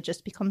 and it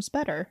just becomes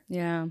better.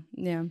 yeah.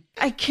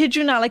 I kid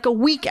you not, like a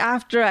week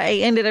after I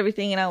ended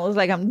everything and I was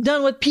like, I'm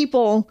done with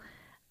people,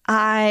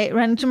 I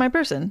ran into my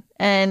person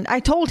and I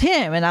told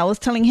him, and I was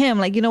telling him,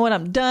 like, you know what,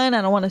 I'm done.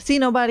 I don't want to see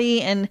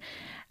nobody. And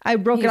I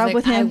broke He's it off like,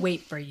 with him. I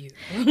wait for you.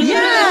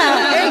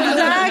 Yeah,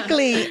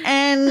 exactly.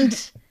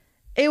 And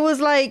it was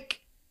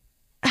like,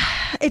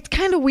 it's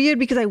kind of weird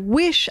because I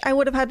wish I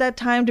would have had that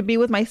time to be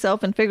with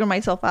myself and figure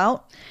myself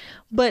out.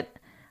 But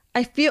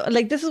I feel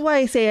like this is why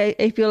I say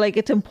I feel like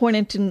it's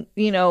important to,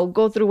 you know,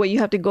 go through what you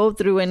have to go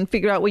through and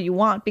figure out what you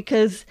want,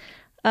 because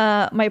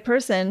my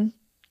person,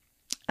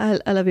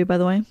 I love you, by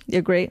the way.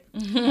 You're great.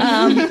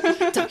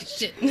 Talking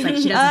shit. It's like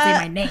she doesn't say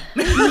my name.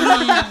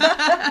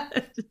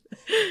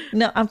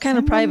 No, I'm kind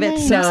of private,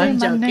 so I'm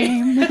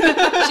joking. She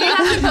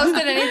hasn't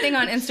posted anything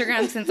on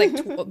Instagram since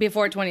like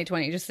before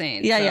 2020. Just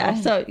saying. yeah.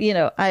 So, you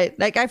know,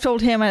 I've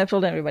told him and I've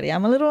told everybody,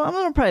 I'm a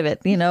little private.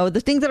 You know, the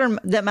things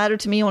that matter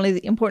to me, only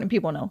the important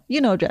people know.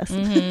 You know, Jess.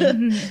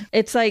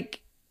 It's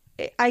like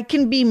I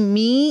can be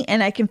me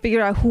and I can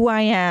figure out who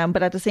I am,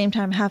 but at the same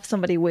time have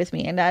somebody with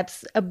me, and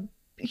that's a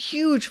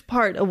huge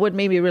part of what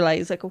made me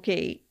realize, like,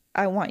 okay,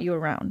 I want you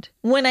around.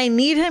 When I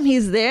need him,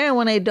 he's there. And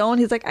when I don't,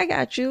 he's like, I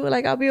got you.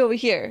 Like, I'll be over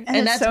here. And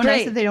it's that's so great.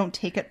 nice that they don't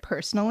take it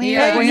personally.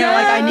 Yeah. Like when you're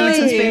like, I need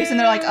some Exactly. space, and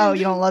they're like, oh,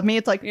 you don't love me?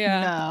 It's like, Yeah.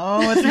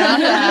 no, it's not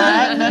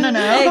that.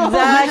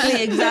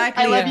 No.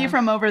 Exactly. I love you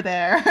from over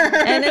there.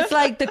 And it's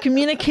like the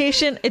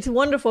communication, it's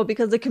wonderful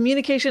because the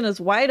communication is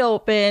wide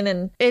open,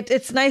 and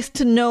it's nice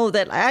to know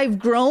that I've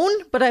grown,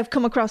 but I've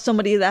come across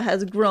somebody that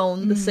has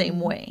grown the same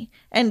way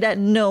and that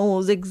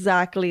knows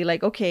exactly,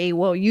 like, okay,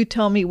 well, you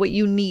tell me what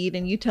you need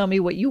and you tell me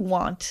what you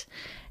want.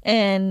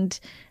 And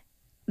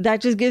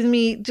that just gives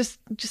me, just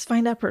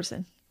find that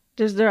person.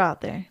 They're out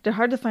there. They're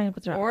hard to find,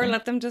 but they're out Or there.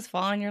 let them just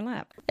fall on your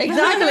lap.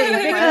 Exactly.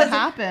 What because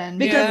happened?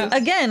 because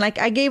again, like,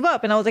 I gave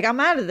up and I was like, I'm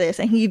out of this.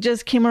 And he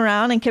just came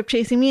around and kept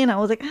chasing me. And I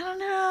was like, I don't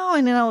know.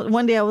 And then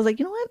one day I was like,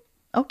 you know what?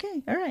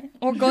 Okay. All right.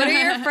 Or go to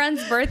your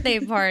friend's birthday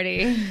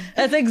party.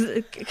 That's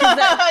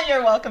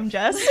You're welcome,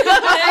 Jess.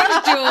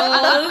 Thanks,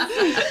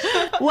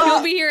 Jules.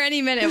 He'll be here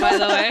any minute, by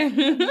the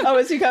way. Oh,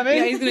 is he coming?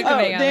 Yeah, he's gonna come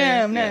hang out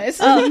damn, there. nice.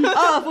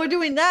 if we're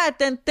doing that,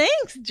 then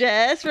thanks,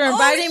 Jess, for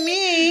inviting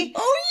me.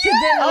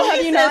 Oh,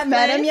 have you not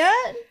met him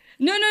yet?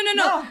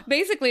 No.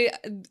 Basically,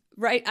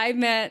 right, I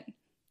met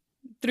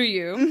through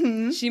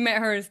you. She met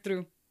hers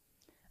through.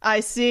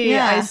 I see.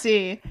 Yeah. I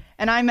see.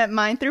 And I met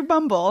mine through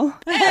Bumble.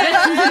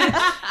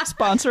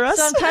 Sponsor us.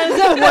 Sometimes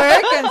it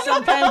works and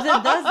sometimes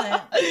it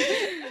doesn't.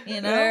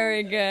 You know?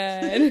 Very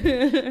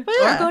good.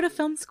 Or go to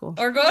film school.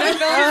 Or go to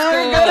film Or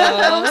school. go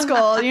to film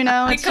school. You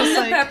know, it's Become just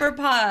the like, Pepper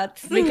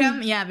Potts.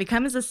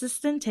 Become his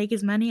assistant, take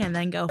his money, and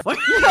then go for it.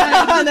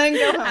 and then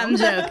go home. I'm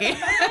joking.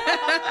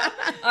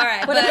 All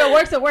right. But if it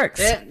works, it works.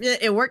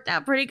 It worked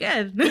out pretty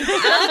good.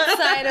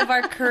 outside of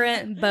our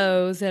current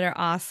beaux that are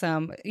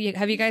awesome,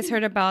 have you guys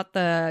heard about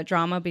the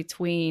drama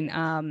between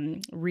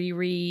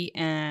Riri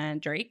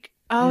and Drake?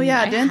 Oh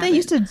yeah, didn't they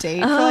used to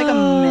date for like a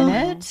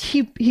minute?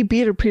 He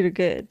beat her pretty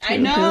good. Too. I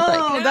know. He was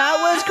like,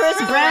 That was Chris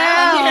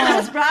Brown.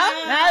 Chris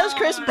Brown? That was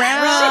Chris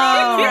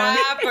Brown.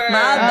 Rapper.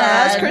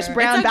 That was Chris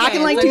Brown It's back okay,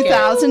 in like it's okay.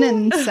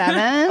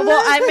 2007.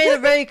 well, I made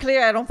it very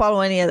clear I don't follow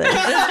any of this.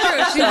 That's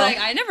true. She's like,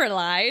 I never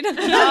lied.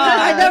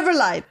 I never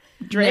lied.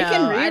 Drake No,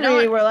 and I Riri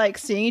don't- were like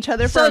seeing each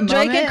other for So a Drake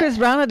moment. and Chris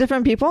Brown are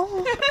different people?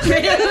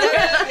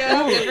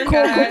 Different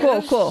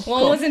guys. Cool.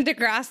 One was in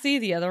Degrassi,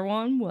 the other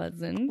one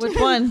wasn't. Which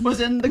one? was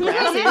in the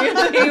grassy.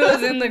 He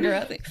was in the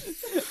Degrassi.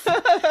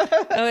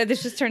 Oh,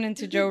 this just turned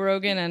into Joe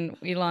Rogan and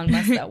Elon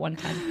Musk at one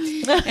time.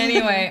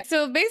 Anyway,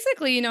 so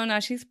basically, you know, now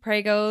she's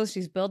pregos.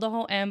 She's built a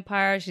whole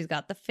empire. She's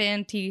got the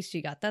Fenty.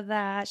 She got the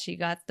that. She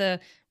got the,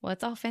 well,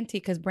 it's all Fenty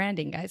because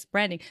branding, guys.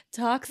 Branding.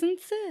 Talks and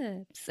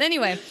sips.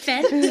 Anyway.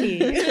 Fenty.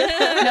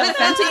 No,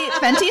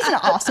 Fenty's an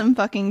awesome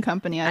fucking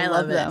company. I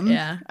love love it, them.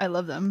 yeah. I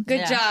love them.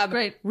 Good job,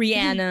 great.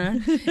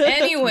 Rihanna.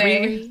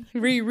 Anyway,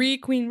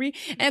 Queen Riri.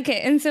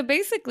 Okay, and so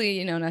basically,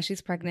 you know, now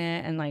she's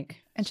pregnant and like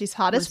And she's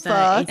hot as Was,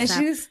 fuck. And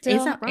she's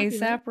still A$AP Rocky,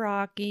 ASAP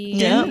Rocky.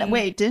 Yeah.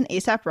 Didn't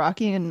ASAP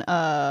Rocky and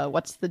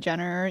what's the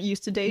Jenner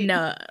used to date?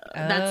 No,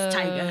 that's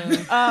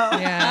Tyga. Oh.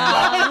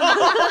 Yeah.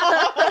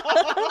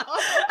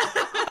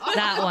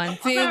 That one.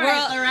 See, All we're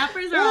right, all, the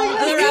rappers are all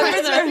the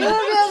rappers are. Is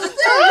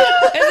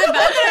it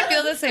bad that I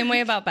feel the same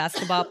way about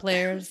basketball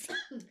players?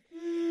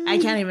 I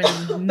can't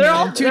even. They're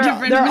all two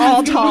different. They're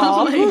all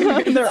tall.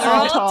 players. They're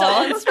all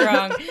tall. and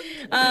strong.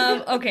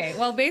 Okay,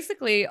 well,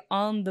 basically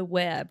on the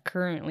web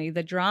currently,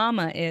 the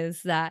drama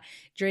is that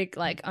Drake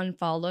like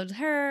unfollowed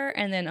her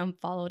and then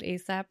unfollowed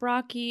ASAP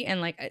Rocky, and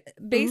like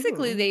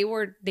basically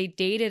they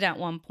dated at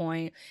one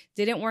point,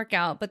 didn't work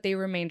out, but they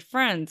remained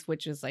friends,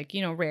 which is like,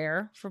 you know,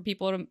 rare for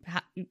people to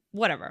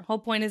whatever. Whole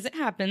point is it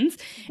happens,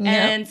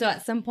 and so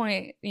at some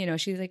point, you know,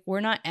 she's like,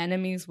 we're not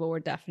enemies, but we're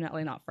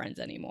definitely not friends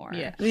anymore.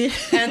 Yeah.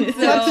 And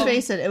so, Let's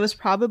face it, it was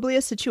probably a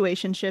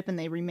situationship and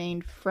they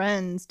remained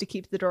friends to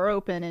keep the door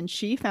open, and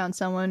she found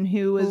someone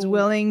who was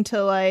willing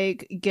to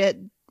like get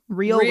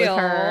real with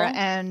her,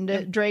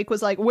 and Drake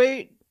was like,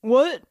 wait,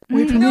 what?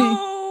 Wait for me.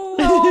 No.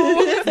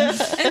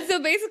 And so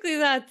basically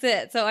that's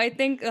it. So I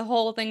think the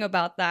whole thing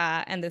about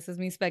that, and this is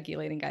me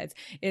speculating, guys,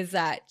 is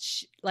that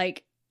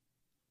like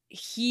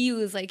he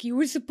was like, you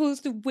were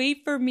supposed to wait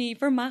for me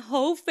for my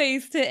whole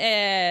face to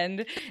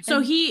end. So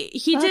And- he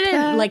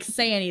didn't like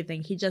say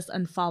anything. He just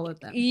unfollowed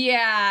them.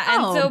 yeah.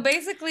 Oh. And so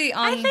basically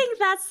I think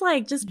that's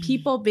like just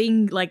people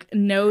being like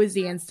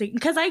nosy and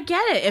because I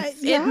get it.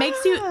 If it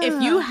makes you,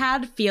 if you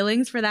had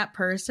feelings for that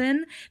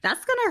person,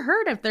 that's gonna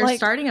hurt if they're Like,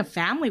 starting a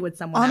family with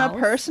someone On else. a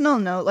personal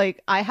note,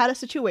 like I had a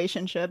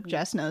situationship.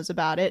 Jess knows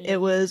about it. It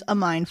was a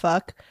mind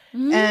fuck,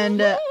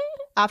 and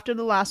after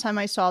the last time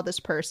I saw this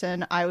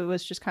person, I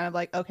was just kind of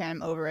like, okay,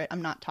 I'm over it.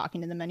 I'm not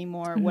talking to them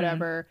anymore.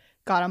 Whatever.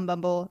 Got on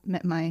Bumble,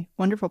 met my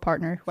wonderful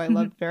partner, who I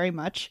love very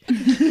much,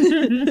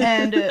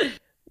 and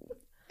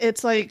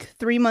it's like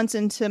 3 months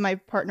into my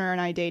partner and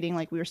I dating,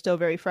 like we were still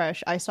very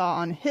fresh. I saw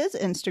on his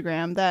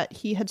Instagram that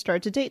he had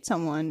started to date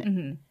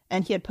someone.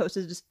 And he had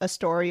posted a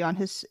story on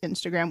his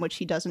Instagram, which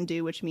he doesn't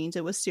do, which means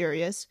it was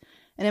serious.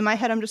 And in my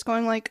head, I'm just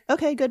going like,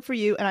 okay, good for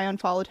you. And I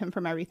unfollowed him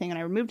from everything and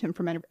I removed him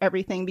from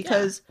everything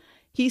because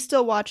he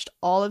still watched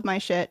all of my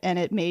shit and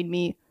it made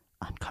me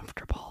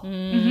uncomfortable.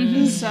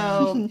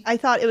 So I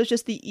thought it was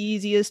just the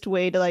easiest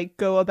way to like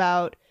go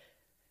about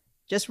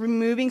just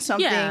removing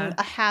something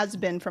a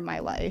has-been from my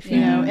life, you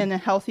know, in a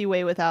healthy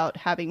way without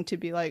having to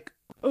be like,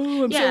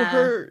 oh, I'm so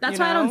hurt. That's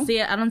you why I know? don't see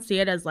it. I don't see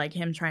it as like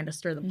him trying to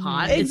stir the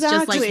pot. It's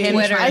just like Exactly. him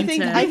Twitter. trying I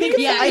think to. I think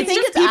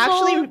it's just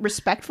actually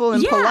respectful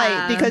and Yeah.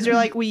 polite because you're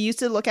like, we used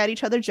to look at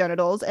each other's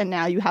genitals and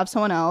now you have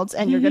someone else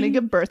and you're gonna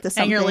give birth to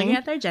something and you're looking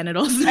at their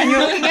genitals. and you're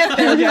looking at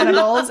their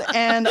genitals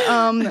and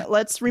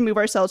let's remove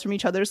ourselves from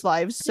each other's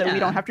lives so we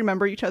don't have to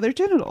remember each other's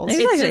genitals.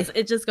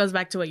 It just goes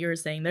back to what you were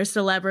saying. They're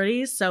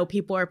celebrities, so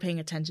people are paying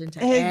attention to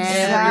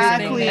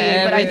Exactly.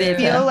 everything. But I Everything.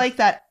 feel like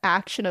that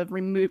action of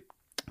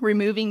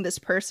removing this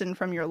person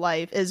from your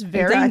life is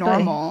very Exactly.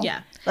 normal.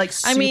 Yeah. Like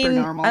super I mean,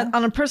 normal.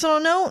 on a personal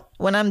note,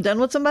 when I'm done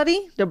with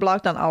somebody, they're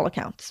blocked on all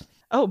accounts.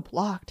 Oh,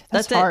 blocked.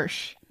 That's That's it.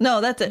 harsh. No,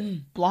 that's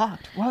it.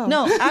 Blocked. Whoa.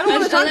 No, I don't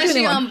want to talk to Unless she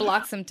anyone.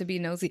 unblocks him to be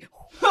nosy.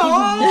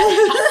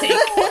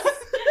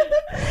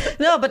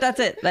 No, but that's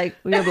it. Like,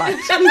 we're blocked.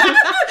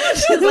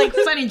 She's like,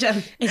 funny,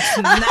 Jen. It's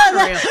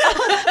not real.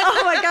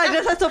 Oh my God,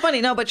 that's so funny.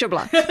 No, but you're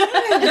blocked.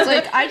 It's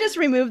like I just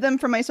removed them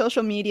from my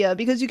social media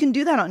because you can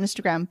do that on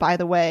Instagram, by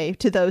the way,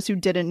 to those who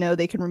didn't know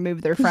they can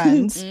remove their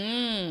friends.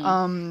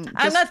 I'm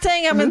Just not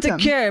saying I'm remove them.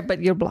 insecure,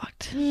 but you're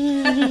blocked.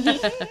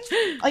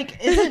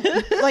 Like, is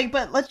it like,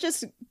 but let's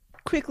just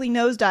quickly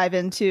nosedive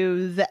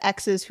into the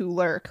exes who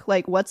lurk.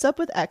 Like, what's up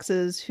with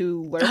exes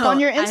who lurk on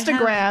your I have-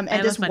 Instagram I have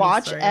and a just funny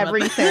watch story about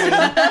everything?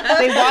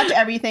 They watch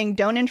everything,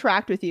 don't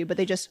interact with you, but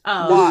they just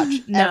watch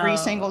every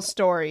single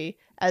story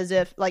as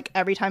if, like,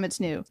 every time it's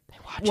new. They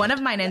watch One of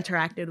mine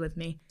interacted with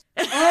me.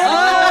 Oh,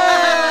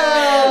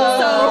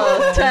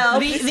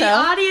 The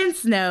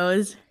audience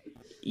knows.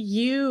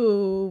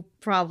 You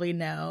probably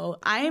know.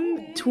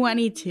 I'm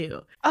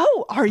 22.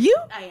 Oh, are you?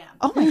 I am.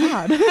 Oh my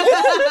God.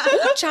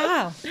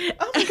 Child.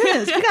 Oh my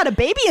goodness. We got a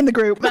baby in the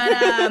group. But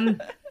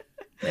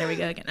there we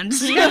go again. I'm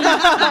just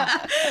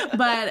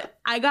But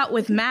I got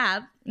with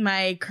Matt,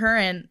 my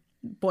current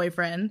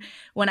boyfriend,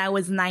 when I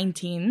was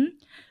 19.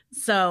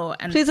 So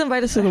and Please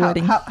invite us to the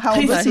wedding. How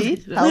old was he?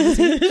 How old was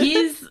he?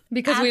 he's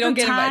Because at we don't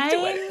the get invited to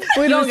time, weddings.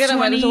 We he don't was get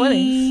invited to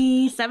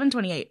weddings. 27,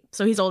 28.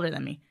 So he's older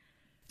than me.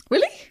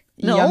 Really?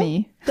 No.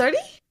 Yummy. 30?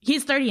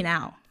 He's 30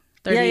 now.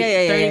 30,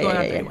 Yeah. 30 going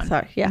on yeah. 31.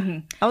 Sorry. Yeah.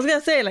 I was going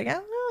to say, like, I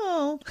don't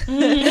know.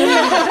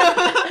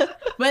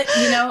 But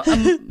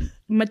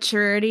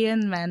maturity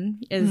in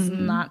men is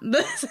not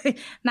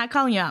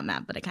calling you out,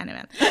 Matt, but I kind of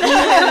am.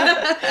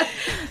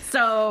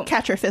 So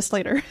Catch your fist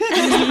later.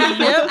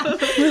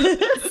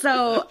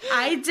 so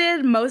I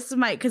did most of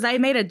my, because I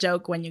made a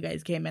joke when you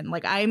guys came in.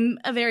 Like, I'm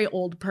a very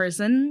old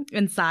person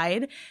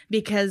inside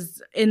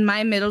because in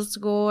my middle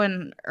school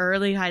and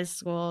early high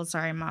school,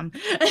 sorry, Mom,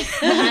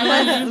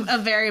 I was a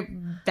very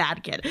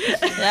bad kid.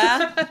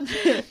 Yeah.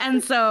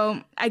 And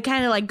so I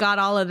kind of like got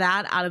all of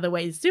that out of the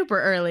way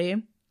super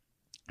early.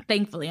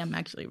 Thankfully, I'm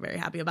actually very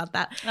happy about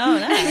that. Oh,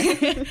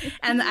 nice.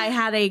 And I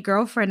had a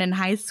girlfriend in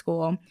high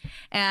school,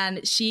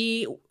 and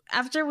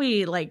after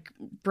we like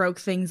broke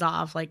things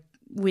off, like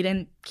we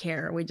didn't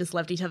care. We just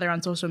left each other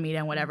on social media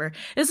and whatever.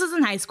 This was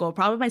in high school,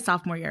 probably my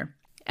sophomore year.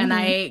 And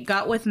I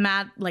got with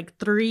Matt like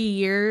 4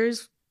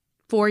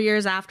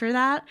 years after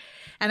that.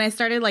 And I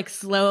started like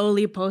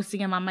slowly posting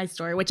him on my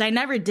story, which I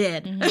never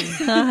did.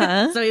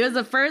 So he was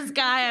the first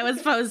guy I was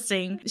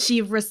posting.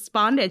 She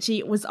responded.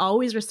 She was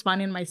always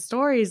responding to my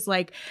stories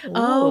like,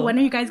 oh, when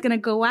are you guys going to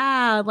go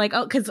out? Like,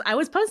 oh, because I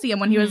was posting him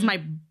when he was my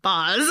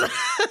boss.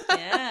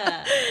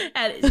 Yeah.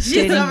 And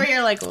she's over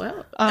here like,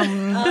 well.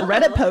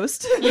 Reddit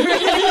post.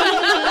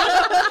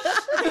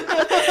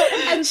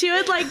 And she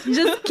would like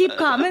just keep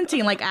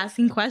commenting, like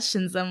asking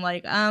questions. I'm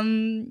like,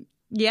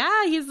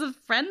 yeah, he's a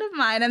friend of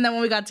mine. And then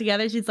when we got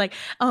together, she's like,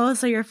 oh,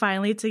 so you're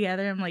finally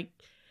together? I'm like,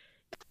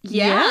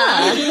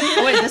 yeah.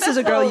 Wait, this is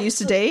a girl you used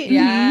to date?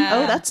 Yeah.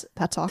 Oh, that's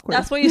awkward.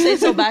 That's when you say,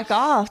 so back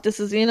off. This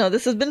is,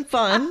 this has been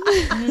fun.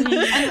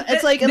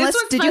 It's like, This unless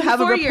was did you fun have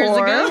a 4 years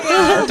rapport?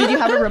 ago. Did you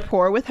have a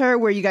rapport with her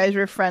where you guys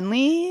were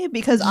friendly?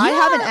 Because I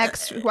have an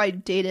ex who I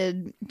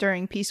dated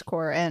during Peace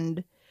Corps,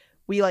 and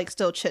we like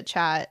still chit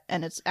chat,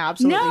 and it's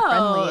absolutely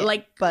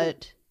friendly.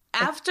 But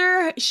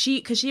after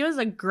because she was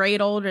a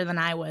grade older than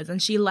I was,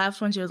 and she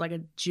left when she was like a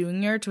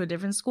junior to a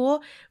different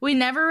school, we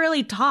never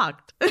really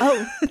talked.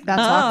 oh,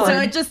 that's awkward. So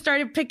it just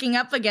started picking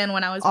up again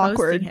when I was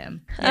Awkward. posting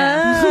him.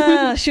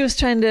 Yeah. She was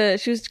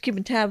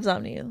keeping tabs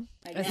on you.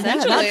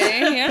 Essentially,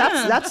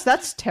 yeah.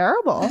 That's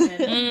terrible.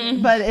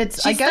 But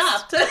it's I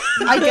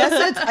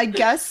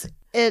guess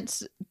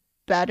it's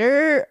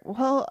better.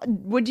 Well,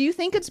 would you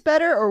think it's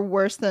better or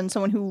worse than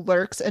someone who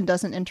lurks and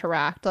doesn't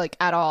interact like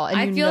at all? And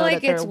I you feel know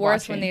like that it's they're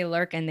worse watching? when they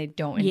lurk and they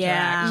don't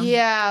Yeah. interact.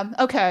 Yeah.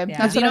 Okay. Yeah.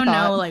 That's You what I don't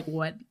thought. know like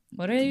what.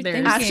 What are you There's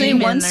thinking? Actually, in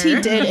once he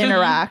there. did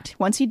interact,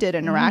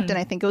 and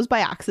I think it was by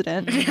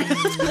accident.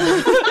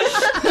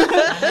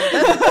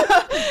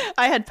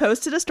 I had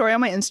posted a story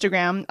on my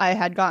Instagram.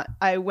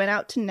 I went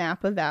out to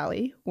Napa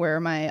Valley where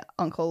my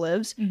uncle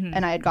lives,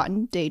 and I had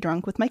gotten day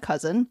drunk with my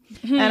cousin,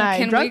 and I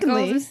Can we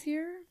drunkenly go this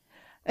year?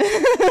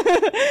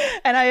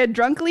 and I had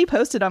drunkenly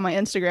posted on my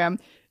Instagram,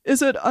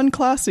 is it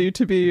unclassy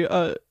to be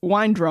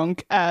wine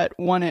drunk at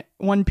 1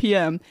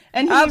 p.m.?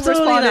 And he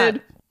Absolutely responded,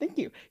 not. thank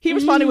you. He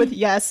responded with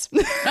yes.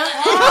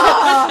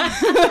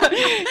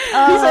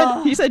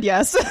 He said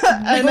yes.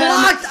 And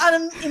then, Blocked on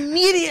him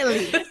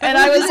immediately. and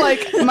I was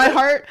like,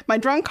 my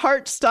drunk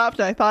heart stopped,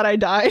 and I thought I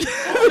died.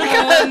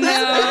 Oh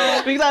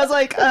no. Because I was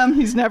like,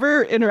 he's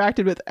never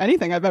interacted with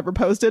anything I've ever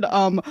posted.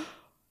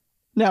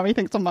 Now he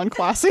thinks I'm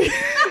unclassy.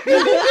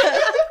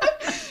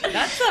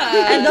 That's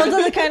And those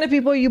are the kind of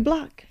people you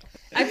block.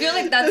 I feel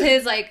like that's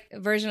his like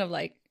version of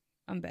like,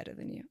 I'm better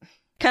than you.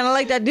 Kind of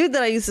like that dude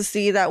that I used to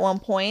see at one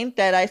point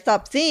that I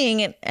stopped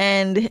seeing,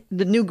 and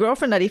the new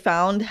girlfriend that he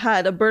found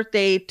had a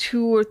birthday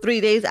 2 or 3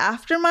 days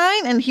after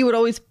mine, and he would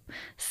always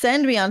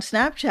send me on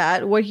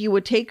Snapchat where he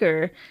would take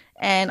her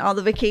and all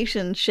the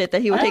vacation shit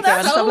that he would take her on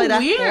and that's stuff so like that.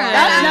 weird.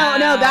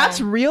 No,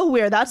 that's real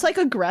weird. That's like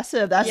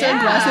aggressive. That's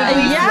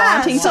aggressively Yeah.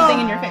 flaunting So-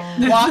 something in your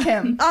face. Block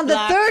him. On the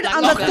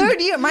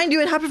third year, mind you,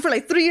 it happened for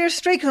like 3 years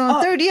straight. Because on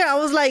the third year, I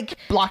was like,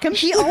 Block him.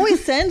 he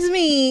always sends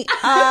me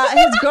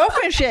his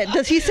girlfriend shit.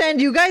 Does he send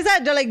you guys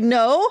that? They're like,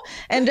 no,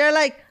 and they're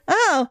like,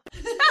 oh,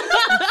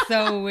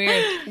 So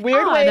weird.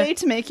 Weird way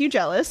to make you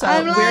jealous.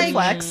 I'm Weird like-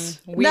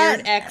 flex. Weird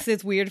That-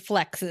 exes, weird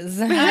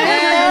flexes. I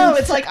know.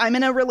 It's like I'm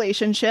in a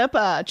relationship.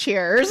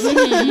 Cheers.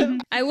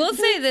 I will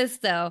say this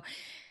though.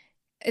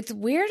 It's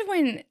weird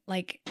when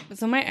like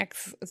so my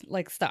ex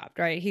like stopped,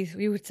 right?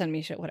 He would send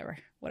me shit, whatever.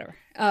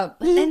 But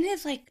then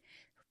his like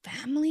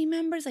family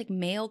members, like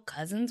male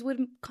cousins, would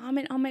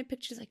comment on my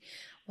pictures like,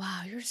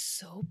 wow, you're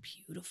so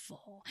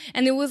beautiful.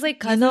 And it was like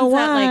I cousins know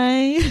that like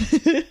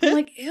why. I'm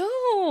like,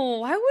 ew,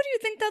 why would you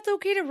think that's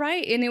okay to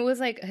write? And it was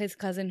like his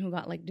cousin who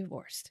got like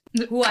divorced,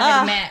 who I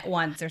had met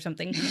once or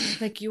something.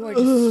 Like, you are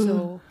just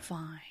so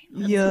fine.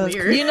 Yuck.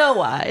 Weird. You know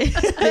why?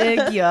 Big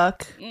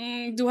yuck.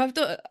 Do I have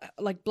to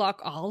like block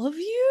all of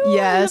you?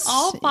 Yes.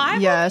 All five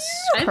of Yes.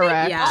 I think,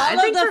 Correct. yeah, All I of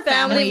think the for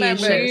family, you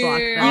should members. block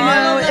You them.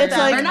 know, Or it's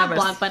like- not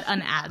block, but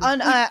unadd.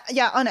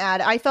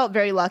 Unadd. I felt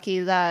very lucky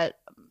that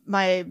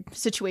my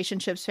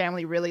situationships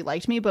family really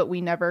liked me, but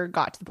we never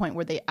got to the point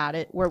where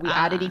we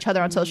added each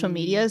other on social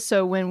media.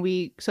 So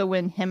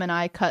when him and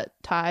I cut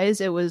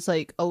ties, it was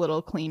like a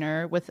little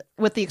cleaner with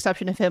the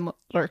exception of him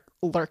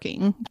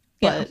lurking.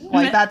 But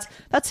like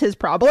that's his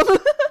problem.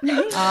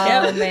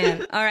 Oh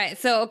man. All right.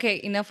 So okay,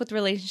 enough with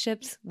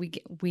relationships.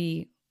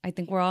 I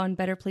think we're all in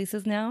better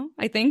places now.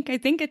 I think.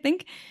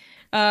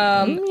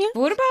 But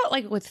what about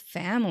like with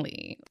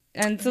family?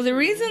 And so the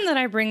reason that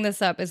I bring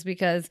this up is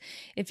because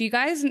if you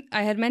guys,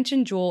 I had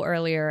mentioned Jewel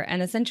earlier,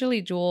 and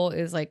essentially Jewel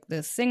is like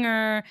this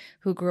singer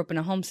who grew up in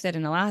a homestead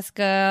in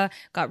Alaska,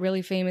 got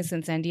really famous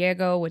in San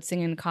Diego, would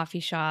sing in coffee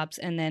shops,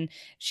 and then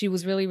she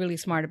was really, really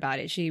smart about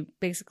it. She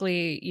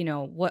basically,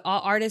 what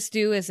all artists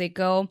do is they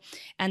go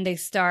and they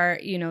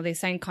start, they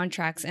sign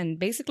contracts, and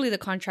basically the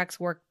contracts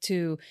work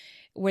to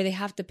where they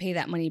have to pay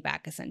that money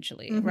back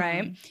essentially,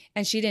 right?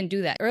 And she didn't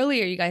do that.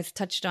 Earlier, you guys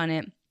touched on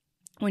it.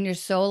 When you're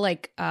so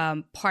like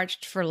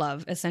parched for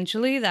love,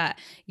 essentially, that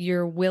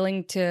you're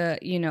willing to,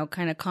 you know,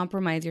 kind of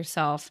compromise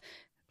yourself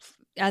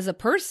as a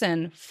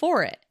person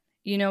for it.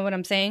 You know what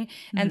I'm saying?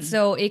 And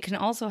so it can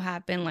also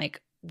happen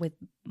like with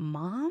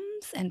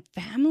moms and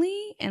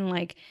family, and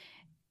like,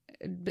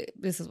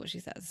 this is what she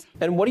says.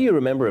 And what do you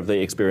remember of the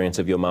experience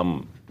of your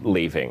mum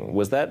leaving?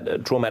 Was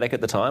that traumatic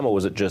at the time, or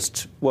was it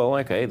just, well,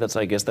 okay,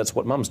 I guess that's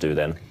what mums do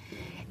then?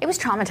 It was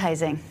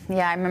traumatizing.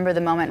 Yeah, I remember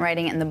the moment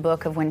writing it in the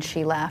book of when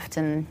she left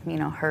and, you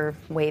know, her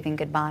waving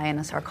goodbye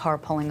and our car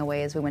pulling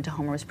away as we went to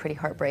Homer was pretty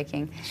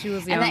heartbreaking. She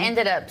was young. And that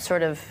ended up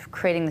sort of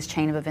creating this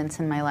chain of events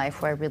in my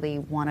life where I really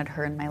wanted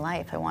her in my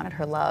life. I wanted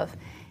her love.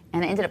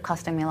 And it ended up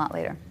costing me a lot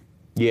later.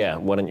 Yeah,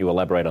 why don't you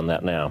elaborate on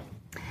that now?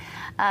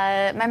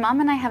 My mom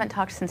and I haven't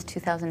talked since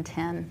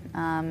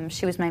 2010.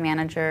 She was my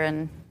manager,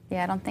 and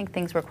yeah, I don't think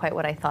things were quite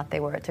what I thought they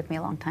were. It took me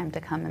a long time to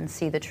come and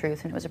see the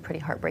truth, and it was a pretty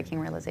heartbreaking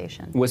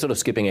realization. We're sort of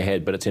skipping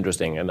ahead, but it's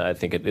interesting, and I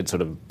think it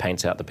sort of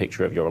paints out the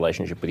picture of your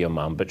relationship with your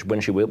mum. But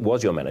when she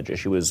was your manager,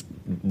 she was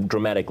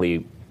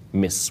dramatically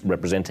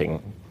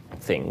misrepresenting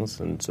things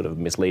and sort of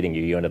misleading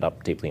you. You ended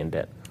up deeply in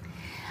debt.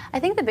 I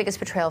think the biggest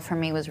betrayal for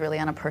me was really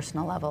on a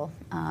personal level.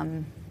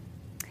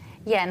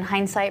 Yeah, in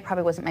hindsight,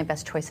 probably wasn't my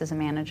best choice as a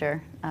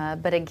manager.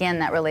 But again,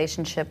 that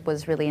relationship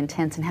was really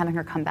intense, and having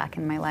her come back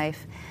in my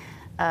life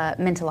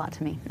meant a lot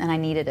to me, and I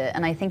needed it.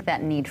 And I think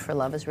that need for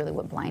love is really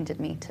what blinded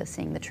me to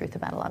seeing the truth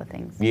about a lot of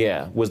things.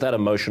 Yeah. Was that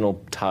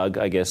emotional tug,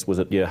 I guess, was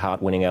it your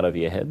heart winning out of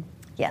your head?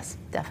 Yes,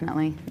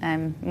 definitely.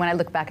 When I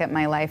look back at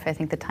my life, I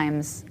think the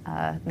times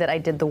that I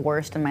did the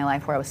worst in my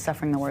life, where I was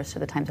suffering the worst, are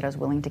the times that I was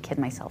willing to kid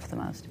myself the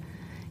most.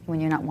 When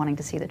you're not wanting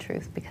to see the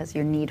truth because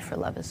your need for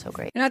love is so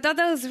great. And I thought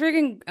that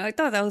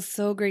was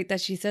so great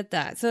that she said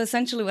that. So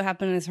essentially what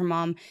happened is her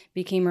mom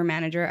became her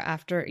manager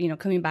after, you know,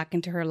 coming back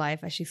into her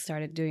life as she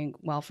started doing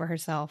well for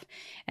herself.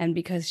 And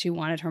because she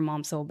wanted her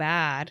mom so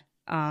bad,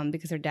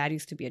 because her dad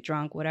used to be a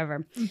drunk,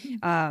 whatever,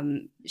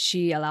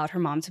 she allowed her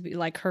mom to be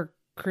like her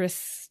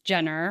Kris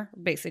Jenner,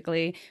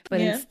 basically.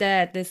 But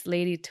instead, this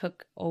lady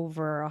took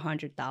over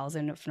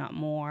 100,000, if not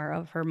more,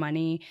 of her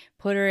money,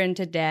 put her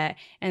into debt.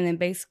 And then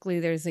basically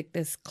there's like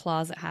this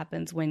clause that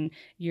happens when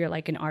you're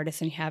like an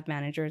artist and you have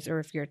managers, or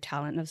if you're a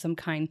talent of some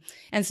kind.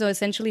 And so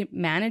essentially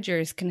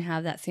managers can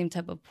have that same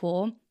type of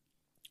pull,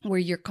 where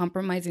you're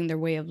compromising their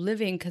way of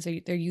living because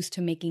they're used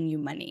to making you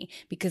money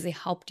because they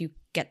helped you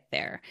get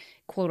there,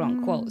 quote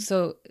unquote.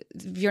 So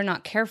if you're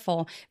not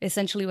careful,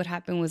 essentially what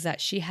happened was that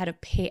she had to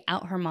pay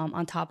out her mom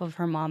on top of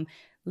her mom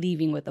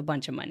leaving with a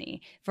bunch of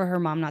money for her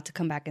mom not to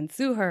come back and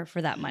sue her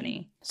for that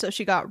money. So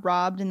she got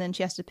robbed, and then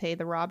she has to pay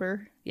the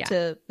robber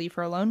to leave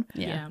her alone?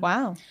 Yeah.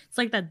 Wow. It's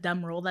like that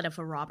dumb rule that if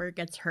a robber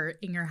gets hurt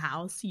in your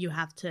house, you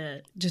have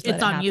to... Just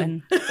it's let it on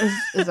happen. you.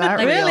 Is that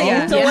Like, real? Really?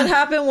 Yeah. So what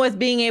happened with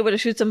being able to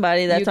shoot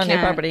somebody that's on your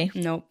can't- property?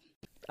 Nope.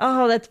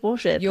 Oh, that's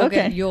bullshit. You'll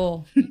okay. get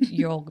you'll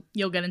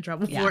You'll get in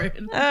trouble Yeah. for it.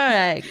 All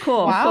right.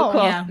 Cool. Wow.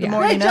 Cool. Yeah. The more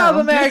Great you job,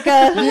 know. America.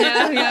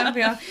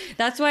 yeah.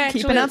 That's why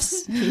actually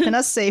Keeping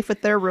us safe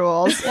with their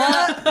rules.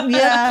 well,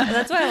 Yeah.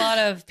 that's why a lot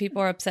of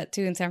people are upset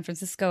too in San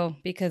Francisco,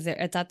 because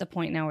it's at the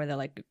point now where they're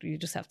like, you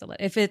just have to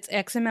if it's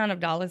X amount of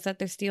dollars that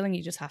they're stealing,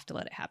 you just have to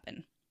let it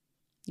happen.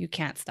 You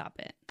can't stop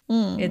it.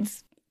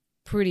 It's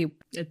pretty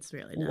It's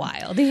really dumb.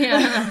 wild.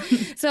 Yeah.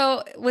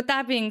 So with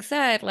that being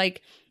said,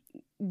 like,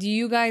 do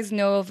you guys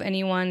know of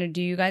anyone, or do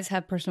you guys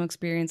have personal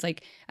experience?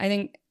 Like, I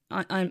think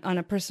on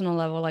a personal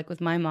level, like with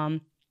my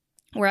mom,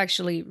 we're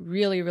actually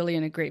really, really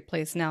in a great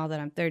place now that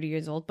I'm 30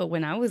 years old. But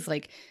when I was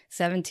like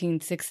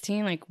 17,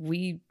 16, like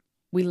we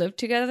lived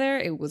together.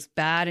 It was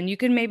bad. And you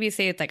can maybe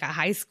say it's like a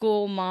high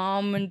school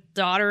mom and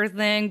daughter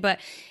thing. But,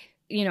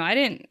 you know, I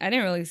didn't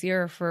really see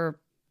her for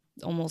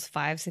almost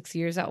 5-6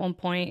 years at one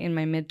point in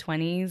my mid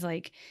 20s.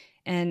 Like,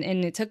 and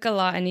it took a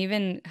lot. And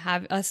even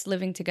have us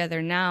living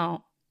together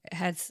now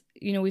has,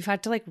 you know, we've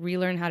had to like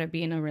relearn how to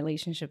be in a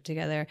relationship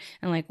together,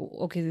 and like,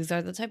 okay, these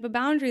are the type of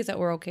boundaries that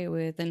we're okay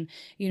with, and,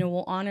 you know,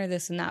 we'll honor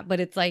this and that. But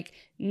it's like,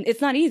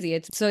 it's not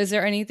easy. So is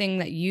there anything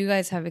that you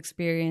guys have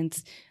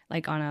experienced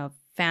like on a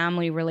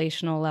family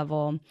relational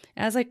level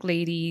as like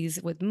ladies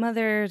with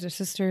mothers or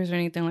sisters or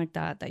anything like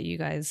that you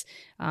guys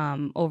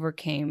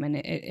overcame, and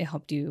it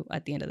helped you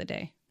at the end of the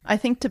day? I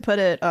think, to put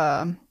it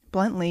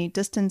bluntly,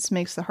 distance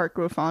makes the heart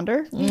grow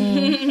fonder.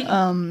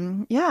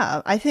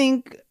 Yeah, I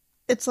think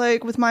it's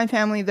like with my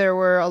family, there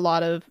were a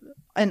lot of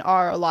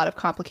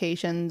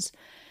complications,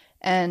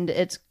 and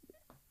it's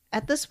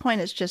at this point,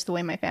 it's just the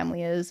way my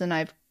family is, and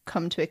I've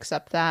come to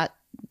accept that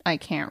I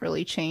can't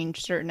really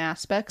change certain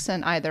aspects,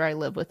 and either I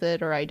live with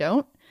it or I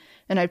don't.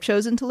 And I've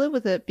chosen to live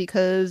with it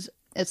because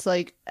it's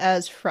like,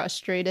 as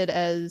frustrated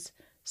as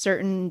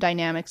certain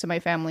dynamics of my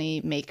family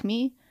make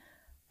me,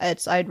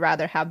 I'd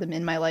rather have them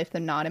in my life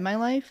than not in my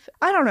life.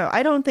 I don't know.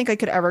 I don't think I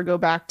could ever go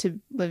back to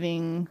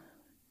living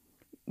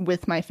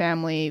with my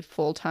family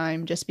full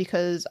time, just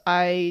because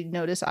I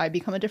notice I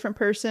become a different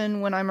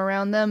person when I'm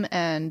around them,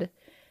 and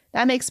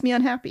that makes me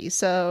unhappy.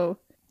 So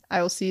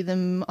I will see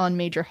them on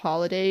major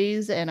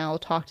holidays, and I'll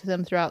talk to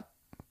them throughout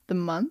the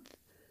month.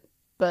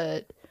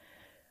 But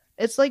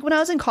it's like when I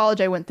was in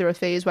college, I went through a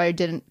phase where I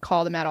didn't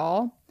call them at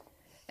all.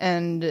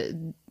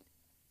 And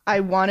I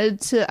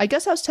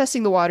guess I was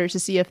testing the waters to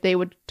see if they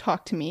would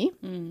talk to me.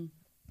 And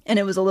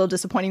it was a little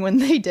disappointing when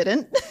they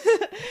didn't.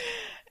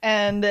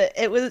 And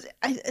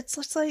it's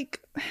just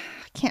like, I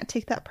can't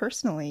take that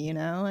personally, you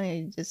know?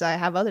 I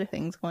have other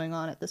things going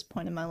on at this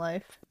point in my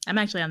life. I'm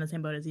actually on the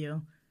same boat as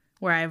you,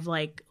 where I've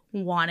like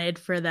wanted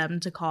for them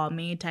to call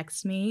me,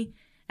 text me,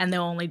 and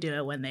they'll only do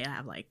it when they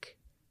have like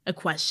a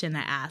question to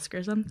ask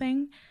or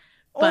something.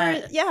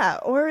 But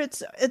or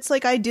it's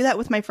like I do that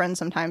with my friends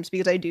sometimes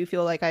because I do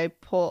feel like I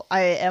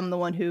am the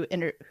one who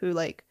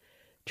like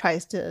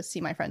tries to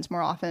see my friends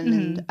more often,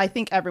 and I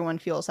think everyone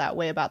feels that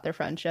way about their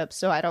friendships,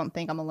 so I don't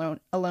think I'm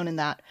alone in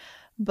that.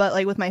 But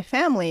like with my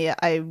family,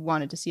 I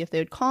wanted to see if they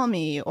would call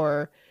me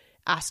or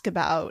ask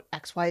about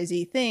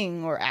XYZ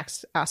thing or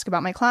ask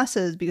about my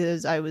classes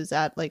because I was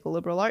at like a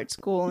liberal arts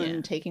school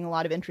and taking a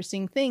lot of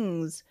interesting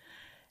things.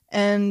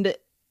 And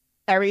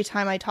every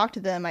time I talked to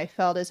them, I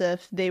felt as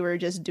if they were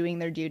just doing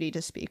their duty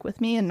to speak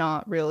with me and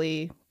not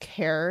really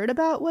cared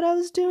about what I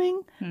was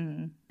doing.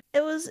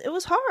 It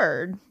was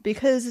hard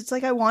because it's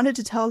like I wanted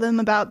to tell them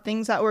about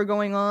things that were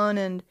going on,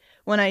 and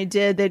when I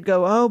did, they'd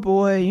go, "Oh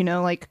boy," you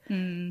know, like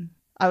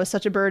I was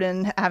such a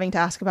burden having to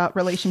ask about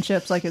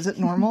relationships. Like, is it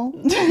normal?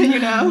 You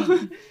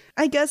know?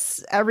 I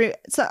guess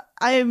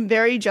I am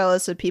very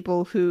jealous of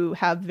people who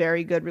have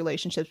very good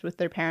relationships with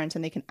their parents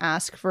and they can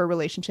ask for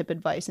relationship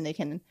advice and they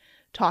can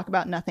talk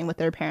about nothing with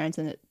their parents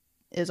and it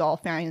is all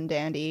fine and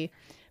dandy.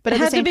 But it at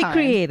the had same to be time,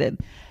 created.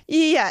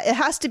 Yeah, it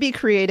has to be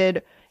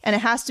created, and it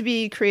has to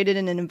be created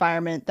in an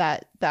environment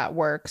that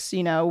works,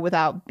 you know,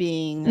 without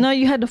being. No,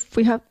 we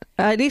have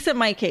at least in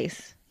my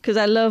case, because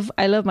I love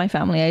my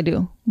family, I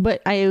do.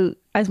 But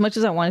as much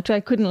as I wanted to,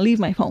 I couldn't leave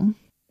my home.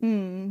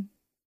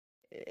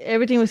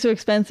 Everything was so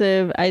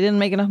expensive. I didn't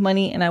make enough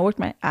money, and I worked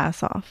my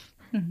ass off,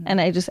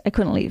 and I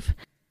couldn't leave.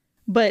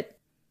 But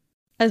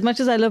as much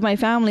as I love my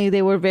family,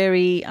 they were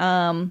very.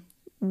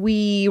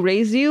 We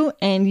raised you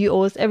and you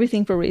owe us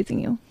everything for raising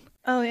you.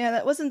 Oh, yeah,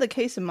 that wasn't the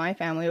case in my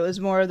family. It was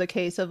more the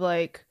case of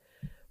like,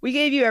 we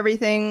gave you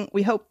everything.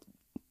 We hope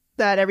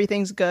that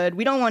everything's good.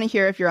 We don't want to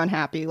hear if you're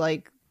unhappy.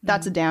 Like,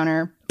 that's a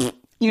downer,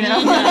 you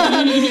know?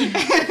 No,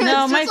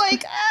 it's just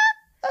like,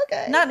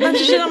 okay. Not to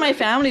shit on my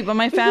family, but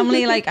my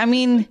family, like, I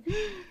mean,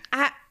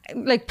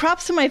 like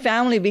props to my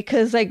family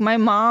because like my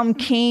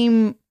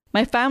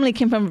family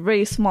came from a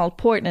very small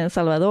port in El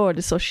Salvador.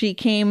 So she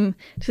came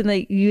to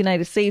the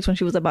United States when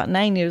she was about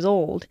 9 years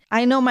old.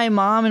 I know my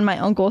mom and my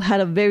uncle had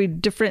a very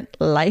different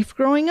life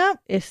growing up.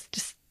 It's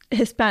just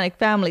Hispanic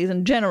families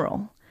in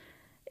general.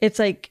 It's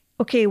like,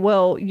 okay,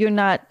 well, you're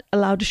not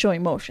allowed to show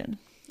emotion.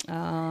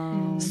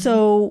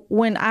 So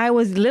when I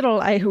was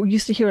little, I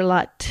used to hear a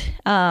lot,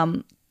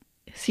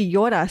 si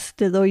lloras,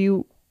 te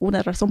doy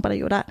una razón para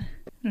llorar.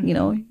 You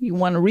know, you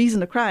want a reason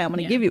to cry. I'm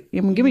going to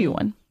give you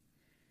one.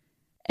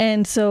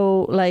 And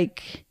so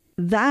like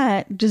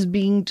that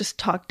being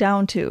talked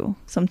down to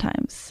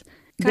sometimes.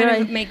 Kind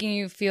of making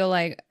you feel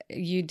like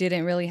you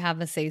didn't really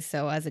have a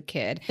say-so as a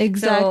kid.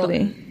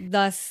 Exactly. So,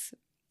 thus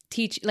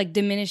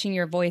diminishing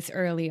your voice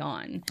early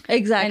on.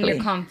 Exactly. And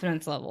your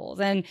confidence levels.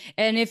 And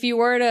if you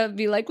were to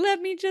be like, let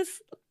me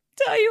just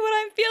tell you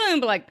what I'm feeling,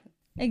 but like,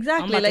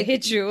 exactly, I'm about to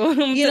hit you.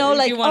 You know,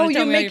 like,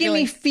 you're making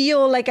me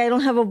feel like I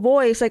don't have a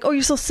voice. Like, oh,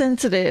 you're so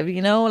sensitive,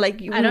 you know,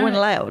 like you weren't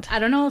allowed. I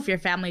don't know if your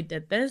family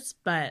did this,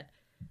 but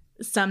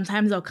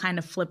sometimes they'll kind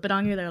of flip it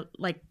on you. They're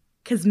like,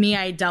 because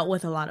I dealt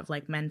with a lot of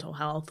like mental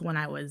health when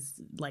I was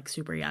like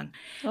super young.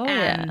 Oh,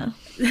 and,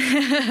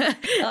 yeah.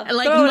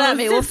 Like throw it at most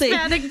me, we'll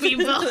Hispanic see.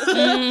 people.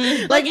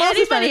 Like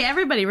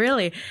everybody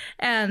really.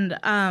 And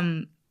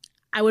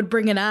I would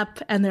bring it up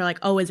and they're like,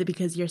 oh, is it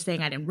because you're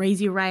saying I didn't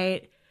raise you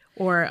right?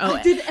 Or, oh,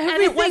 I did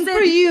everything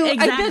for you.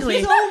 Exactly.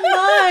 I did so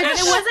much. And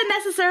it wasn't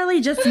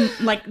necessarily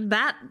just like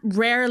that.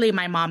 Rarely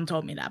my mom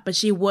told me that, but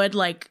she would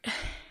like,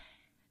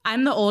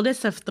 I'm the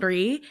oldest of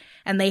 3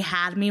 and they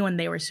had me when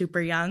they were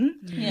super young.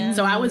 Yeah.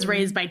 So I was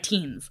raised by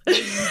teens.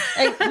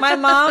 Like, my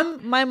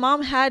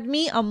mom had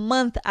me a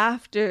month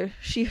after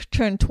she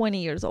turned 20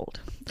 years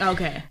old.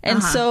 Okay.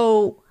 And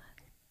so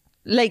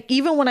like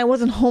even when I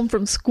wasn't home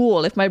from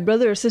school, if my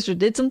brother or sister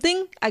did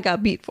something, I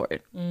got beat for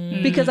it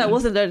because I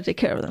wasn't there to take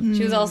care of them.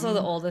 She was also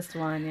the oldest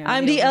one. Yeah,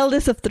 I'm the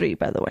eldest of 3,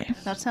 by the way.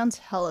 That sounds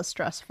hella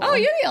stressful. Oh,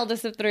 you're the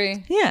eldest of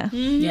 3. Yeah.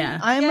 Yeah.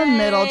 I'm a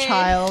middle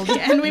child.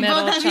 And we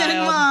Middle both have young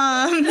child.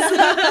 moms.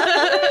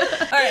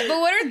 All right, but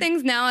what are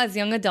things now as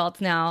young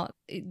adults now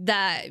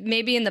that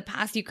maybe in the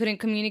past you couldn't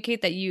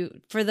communicate that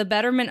you, for the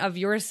betterment of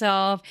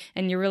yourself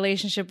and your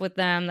relationship with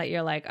them, that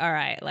you're like, all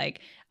right,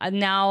 like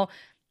now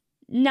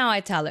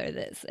I tell her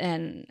this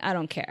and I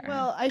don't care.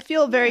 Well, I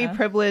feel very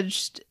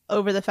privileged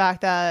over the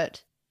fact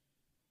that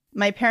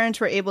my parents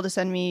were able to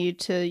send me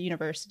to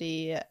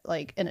university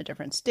like in a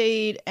different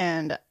state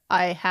and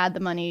I had the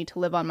money to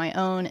live on my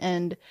own,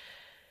 and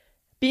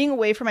being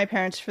away from my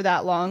parents for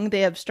that long,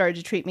 they have started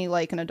to treat me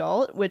like an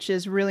adult, which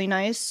is really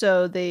nice.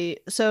 So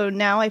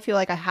now I feel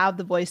like I have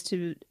the voice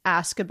to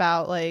ask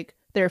about like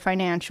their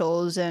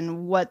financials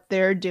and what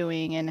they're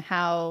doing and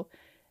how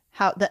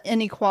the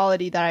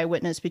inequality that I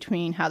witnessed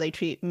between how they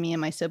treat me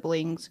and my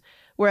siblings.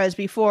 Whereas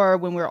before,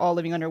 when we were all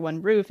living under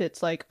one roof,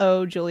 it's like,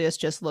 oh, Julia's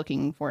just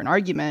looking for an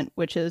argument,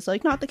 which is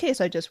like not the case.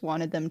 I just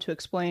wanted them to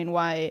explain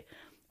why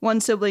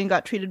one sibling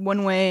got treated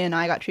one way and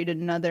I got treated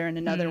another, and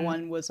another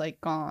one was like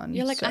gone.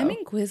 You're like, so. I'm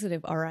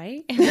inquisitive, all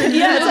right?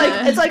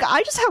 Yeah, it's like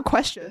I just have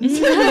questions.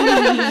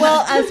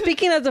 Well,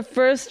 speaking as a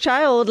first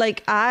child,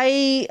 like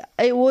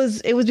it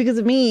was because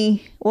of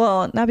me.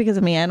 Well, not because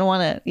of me. I don't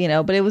want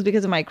to, but it was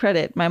because of my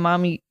credit. My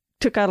mom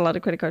took out a lot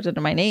of credit cards under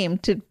my name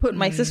to put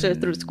my sister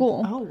through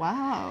school. Oh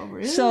wow,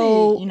 really?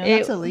 So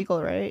that's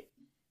illegal, right?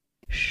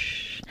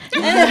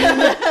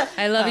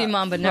 I love you,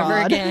 Mom, but never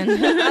again.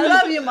 I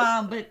love you,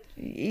 Mom, but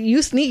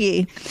you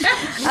sneaky.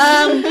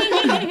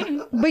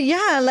 But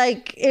yeah,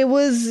 like it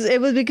was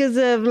because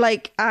of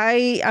like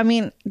I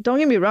mean, don't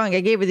get me wrong,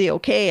 I gave her the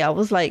okay. I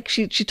was like,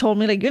 she told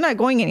me like, you're not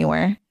going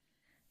anywhere.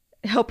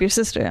 Help your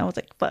sister. I was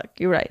like, fuck,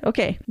 you're right.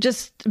 Okay.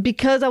 Just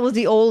because I was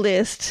the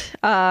oldest,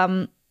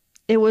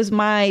 it was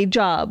my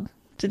job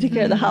to take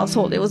care of the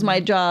household. It was my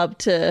job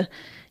to,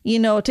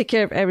 take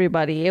care of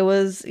everybody. It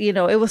was, it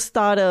was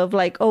thought of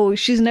like, oh,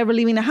 she's never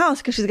leaving the house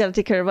because she's got to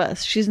take care of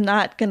us. She's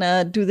not going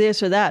to do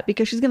this or that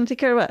because she's going to take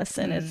care of us.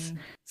 And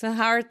So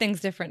how are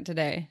things different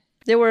today?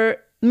 There were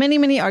many,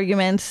 many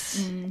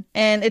arguments,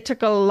 and it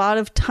took a lot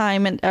of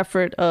time and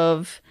effort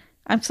of,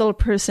 I'm still a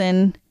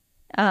person.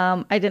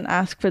 I didn't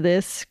ask for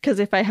this, because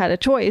if I had a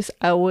choice,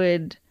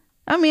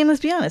 let's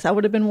be honest, I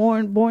would have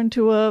been born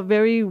to a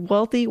very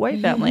wealthy white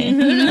family.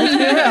 Let's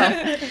be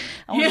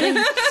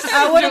real.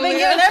 I would have been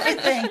given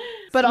everything.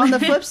 But on the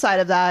flip side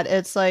of that,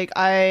 it's like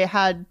I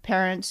had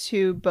parents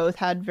who both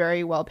had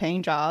very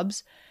well-paying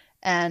jobs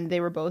and they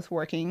were both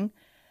working.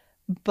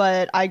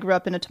 But I grew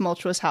up in a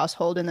tumultuous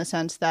household in the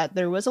sense that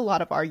there was a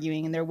lot of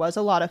arguing and there was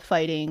a lot of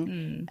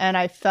fighting. And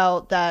I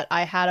felt that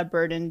I had a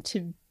burden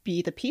to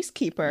be the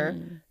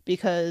peacekeeper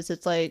because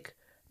it's like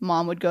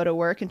mom would go to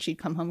work and she'd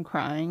come home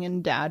crying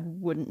and dad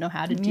wouldn't know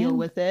how to deal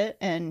with it.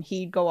 And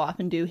he'd go off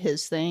and do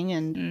his thing.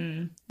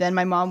 And then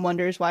my mom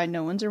wonders why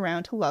no one's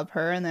around to love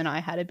her. And then I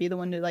had to be the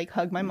one to like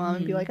hug my mom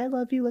and be like, I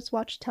love you. Let's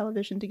watch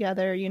television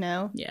together,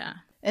 Yeah.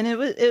 And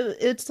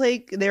it's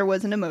like there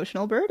was an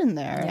emotional burden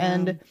there. Yeah.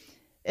 And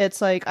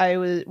it's like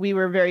we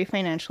were very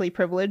financially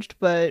privileged,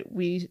 but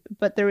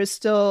there was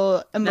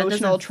still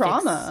emotional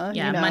trauma.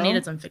 Money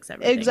doesn't fix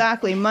everything.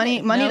 Exactly.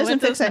 Money doesn't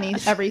fix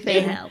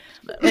everything. They help.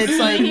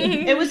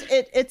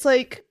 It's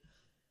like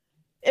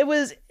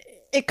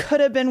it could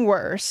have been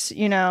worse,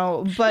 but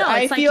No, I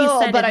it's like you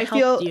said, it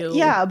helped you.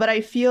 but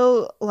I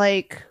feel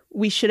like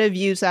we should have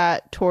used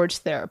that towards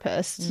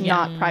therapists,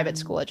 not private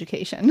school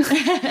education.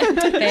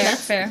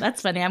 Fair.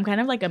 That's funny. I'm kind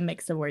of like a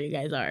mix of where you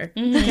guys are.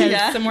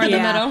 Somewhere in the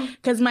middle.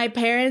 Because my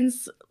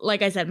parents,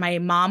 like I said, my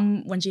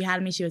mom, when she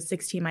had me, she was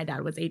 16. My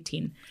dad was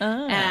 18.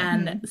 Oh.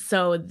 And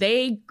so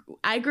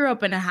I grew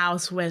up in a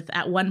house with,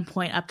 at one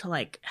point, up to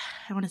like,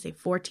 I want to say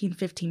 14,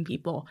 15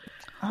 people.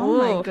 Oh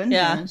my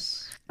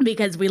goodness.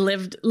 Because we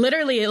lived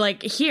literally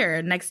like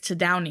here next to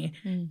Downey.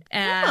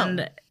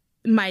 And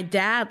my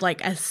dad, like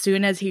as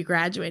soon as he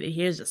graduated,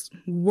 he was just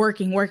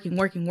working.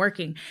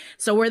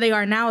 So where they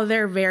are now,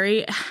 they're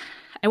very,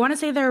 I want to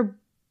say they're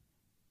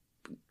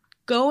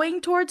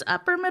going towards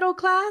upper middle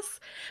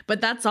class,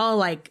 but that's all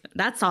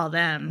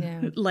them.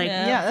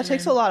 Yeah. That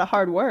takes a lot of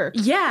hard work.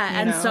 Yeah.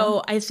 And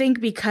so I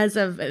think because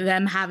of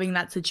them having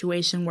that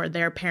situation where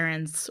their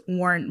parents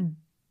weren't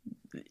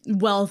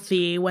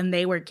wealthy when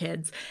they were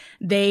kids,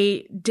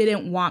 they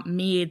didn't want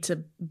me to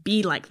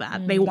be like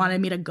that. They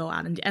wanted me to go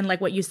out and like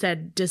what you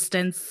said,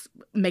 distance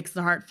makes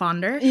the heart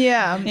fonder.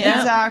 Yeah,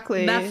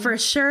 exactly. That for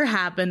sure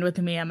happened with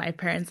me and my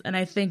parents. And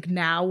I think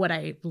now what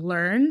I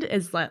learned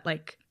is that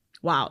like,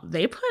 wow,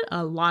 they put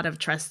a lot of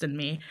trust in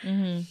me.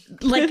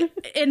 Like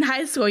in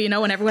high school,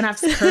 when everyone has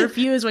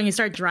curfews when you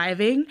start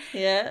driving.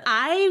 Yeah.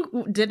 I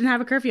didn't have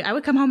a curfew. I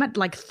would come home at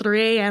like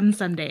 3 a.m.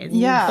 some days.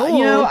 Yeah.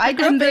 I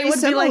grew up very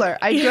similar.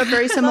 I grew up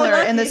very similar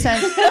in the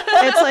sense,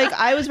 it's like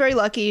I was very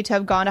lucky to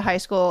have gone to high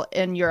school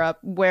in Europe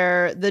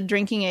where the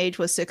drinking age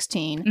was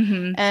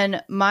 16.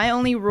 And my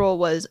only rule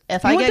was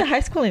if I went to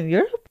high school in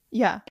Europe?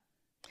 Yeah.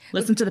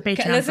 Listen to the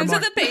Patreon Listen for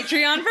more. to the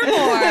Patreon for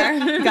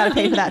more. You gotta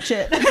pay for that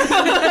shit.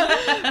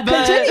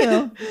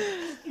 Continue.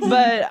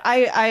 But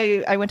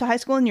I went to high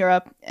school in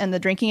Europe and the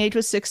drinking age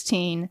was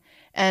 16.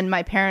 And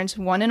my parents'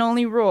 one and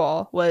only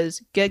rule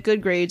was get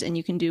good grades and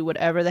you can do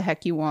whatever the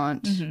heck you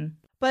want.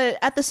 But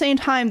at the same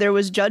time, there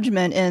was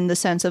judgment in the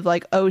sense of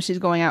like, oh, she's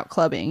going out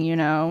clubbing,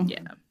 Yeah.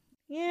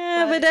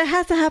 Yeah, but that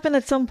has to happen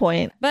at some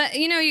point. But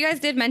you guys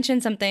did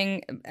mention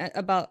something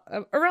about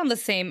around the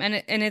same,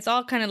 and it's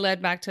all kind of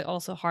led back to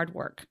also hard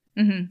work.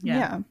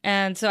 Yeah.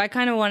 And so I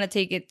kind of want to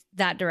take it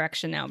that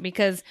direction now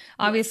because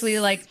obviously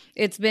like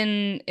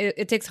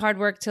it takes hard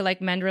work to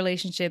like mend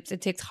relationships.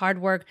 It takes hard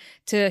work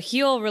to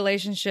heal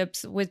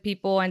relationships with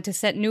people and to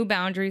set new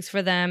boundaries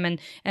for them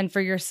and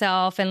for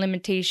yourself and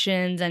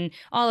limitations and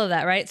all of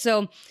that, right?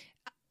 So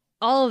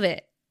all of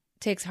it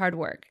takes hard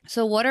work.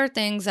 So what are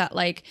things that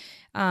like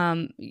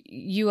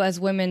you as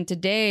women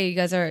today, you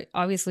guys are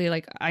obviously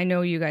like, I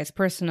know you guys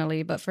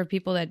personally, but for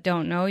people that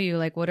don't know you,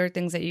 like what are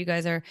things that you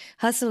guys are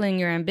hustling,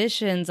 your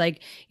ambitions?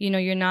 Like, you know,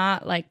 you're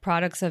not like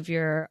products of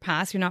your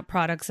past. You're not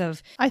products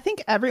of. I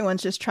think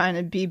everyone's just trying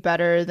to be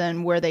better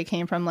than where they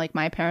came from. Like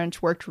my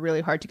parents worked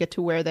really hard to get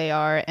to where they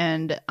are,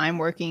 and I'm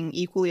working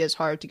equally as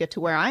hard to get to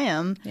where I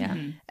am. Yeah.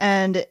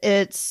 And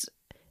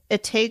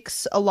it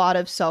takes a lot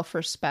of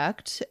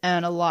self-respect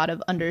and a lot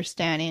of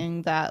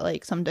understanding that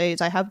like some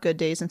days I have good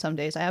days and some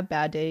days I have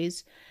bad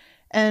days.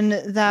 And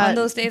that On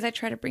those days I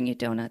try to bring you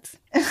donuts.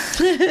 and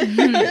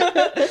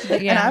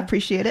I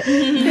appreciate it.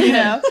 You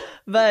know?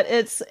 But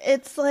it's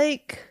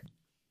like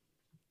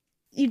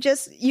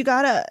you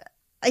gotta,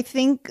 I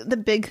think the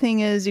big thing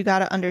is you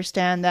gotta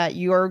understand that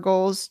your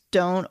goals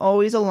don't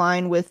always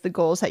align with the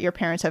goals that your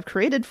parents have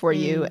created for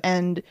you.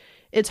 And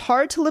it's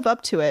hard to live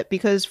up to it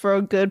because for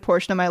a good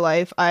portion of my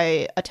life,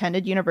 I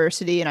attended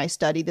university and I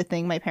studied the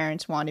thing my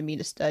parents wanted me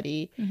to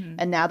study.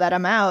 And now that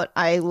I'm out,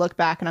 I look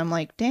back and I'm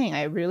like, dang,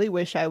 I really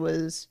wish I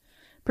was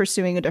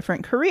pursuing a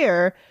different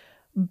career.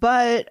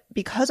 But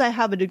because I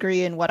have a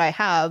degree in what I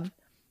have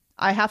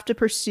to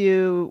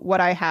pursue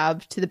what I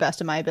have to the best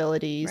of my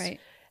abilities. Right.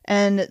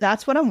 And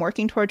that's what I'm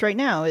working towards right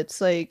now. It's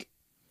like,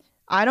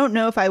 I don't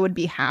know if I would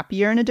be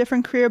happier in a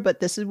different career, but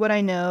this is what I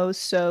know,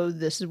 so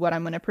this is what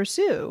I'm going to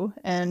pursue.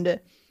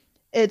 And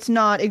it's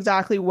not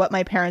exactly what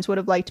my parents would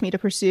have liked me to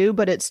pursue,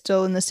 but it's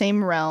still in the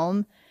same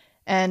realm.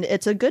 And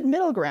it's a good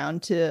middle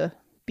ground to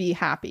be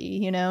happy,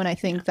 you know? And I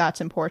think that's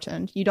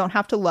important. You don't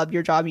have to love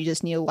your job. You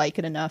just need to like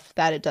it enough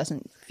that it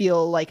doesn't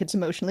feel like it's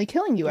emotionally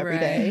killing you every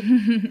day.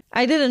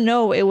 I didn't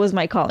know it was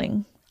my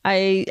calling.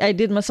 I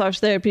did massage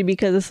therapy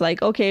because it's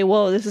like, okay,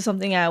 well, this is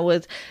something I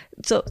was.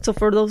 So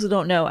for those who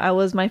don't know, I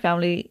was my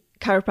family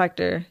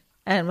chiropractor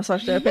and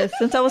massage therapist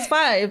since I was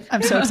 5.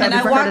 I'm so excited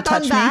and for I her to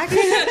walked touch on me.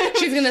 back.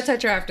 She's going to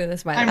touch her after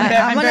this, by the I'm, way.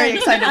 I'm very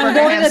excited for her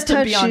going hands to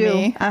to be touch on you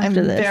me. after I'm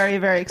this. very,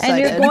 very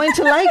excited. And you're going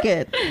to like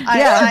it.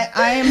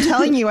 I am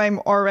telling you, I'm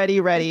already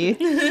ready.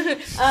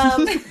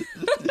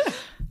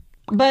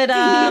 But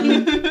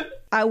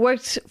I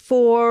worked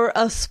for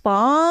a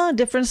spa,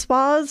 different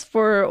spas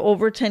for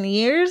over 10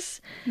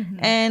 years.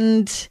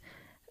 And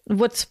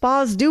what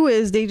spas do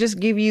is they just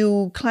give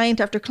you client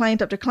after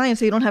client after client,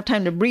 so you don't have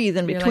time to breathe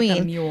in You're like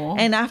between. a mule.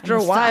 And after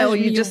a while,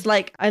 you just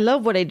like, I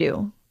love what I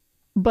do,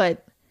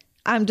 but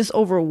I'm just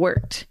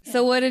overworked.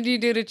 So what did you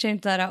do to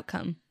change that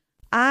outcome?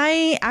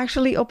 I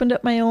actually opened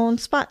up my own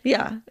spot.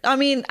 Yeah. I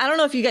mean, I don't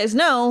know if you guys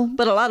know,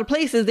 but a lot of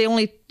places they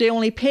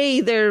only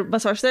pay their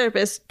massage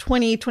therapists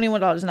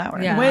 $21 an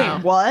hour. Yeah.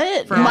 Wait,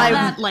 what? For all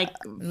that, like,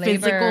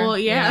 physical,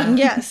 yeah.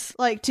 Yes.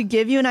 Like, to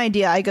give you an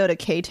idea, I go to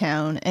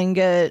K-Town and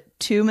get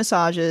 2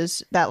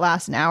 massages that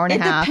last an hour and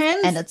a half,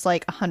 depends. and it's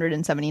like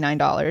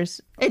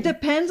 $179. It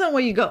depends on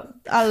where you go.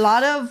 A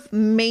lot of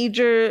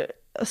major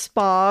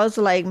spas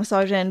like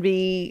Massage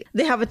Envy,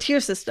 they have a tier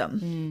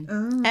system.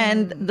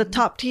 And the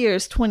top tier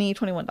is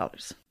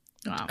 $21.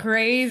 Wow.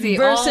 Crazy.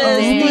 Versus Oh,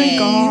 the dang.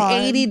 God.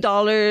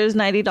 $80,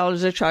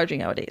 $90 they're charging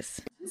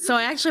nowadays. So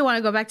I actually want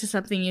to go back to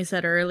something you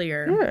said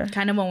earlier, Sure.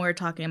 kind of when we were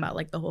talking about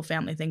like the whole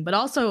family thing, but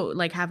also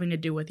like having to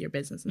do with your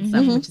business and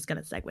stuff, which is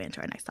going to segue into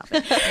our next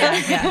topic.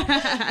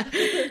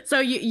 So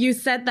you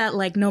said that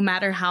like no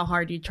matter how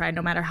hard you tried,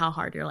 no matter how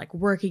hard you're like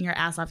working your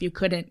ass off, you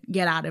couldn't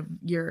get out of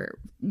your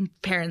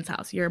parents'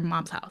 house, your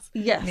mom's house.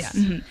 Yes.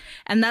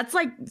 And that's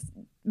like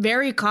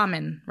very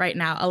common right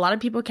now. A lot of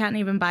people can't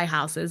even buy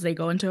houses. They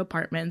go into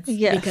apartments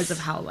Yes. because of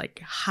how like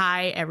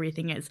high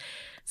everything is.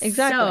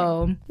 Exactly.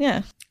 So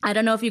Yeah. I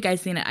don't know if you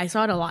guys seen it. I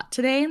saw it a lot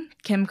today.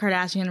 Kim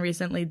Kardashian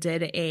recently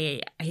did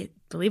I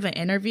believe an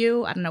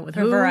interview. I don't know with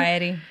For who.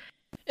 Variety.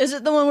 Is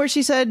it the one where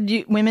she said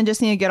women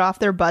just need to get off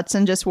their butts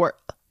and just work?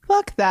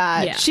 Fuck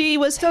that. Yeah. She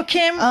was So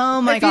Kim,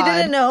 oh my if God. you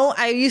didn't know,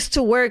 I used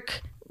to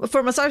work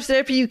for massage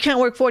therapy. You can't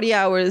work 40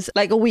 hours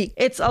like a week.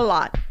 It's a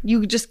lot.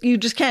 You just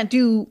can't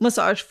do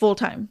massage full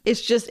time.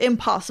 It's just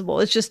impossible.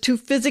 It's just too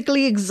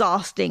physically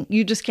exhausting.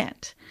 You just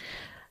can't.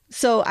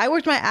 So I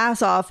worked my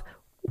ass off.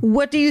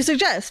 What do you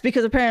suggest?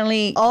 Because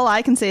apparently, all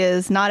I can say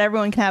is not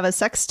everyone can have a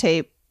sex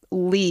tape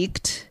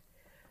leaked.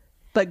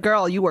 But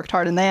girl, you worked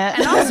hard in that.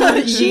 And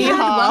also, she had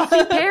Yeehaw.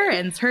 wealthy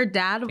parents. Her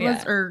dad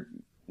was,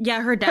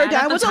 Yeah. her dad. Her at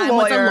dad the was a time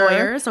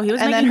lawyer, so he was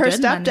and making then her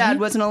good stepdad money.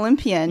 was an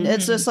Olympian.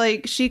 It's just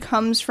like she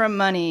comes from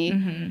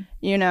money,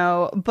 you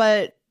know.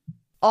 But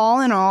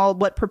all in all,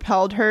 what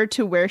propelled her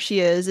to where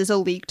she is a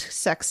leaked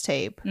sex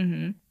tape,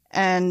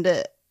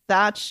 and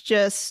that's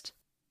just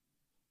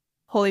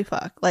holy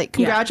fuck. Like,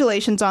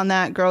 congratulations on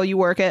that, girl. You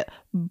work it,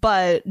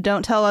 but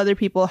don't tell other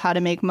people how to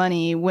make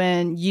money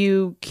when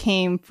you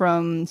came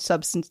from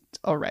substance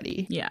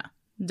already. Yeah,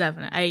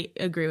 definitely.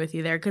 I agree with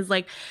you there because,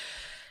 like,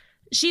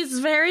 she's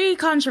very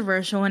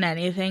controversial in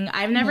anything.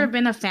 I've never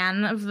been a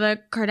fan of the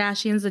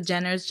Kardashians, the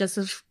Jenners, just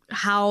of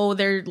how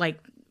they're, like,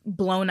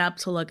 blown up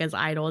to look as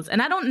idols.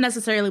 And I don't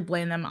necessarily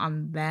blame them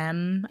on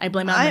them. I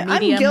blame it on the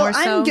media more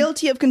so. I'm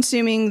guilty of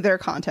consuming their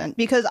content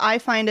because I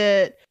find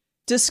it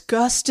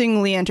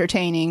disgustingly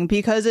entertaining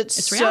because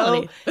it's so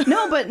reality.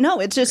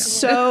 it's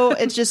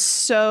just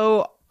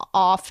so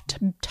off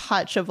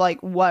touch of like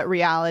what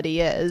reality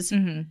is.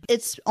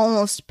 It's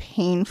almost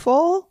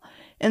painful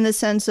in the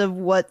sense of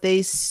what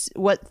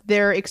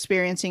they're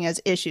experiencing as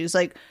issues.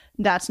 Like,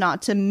 that's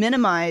not to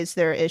minimize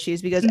their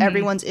issues, because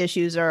everyone's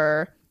issues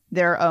are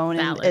their own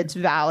and it's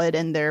valid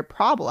and their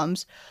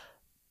problems.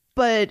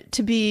 But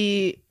to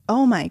be,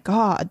 oh my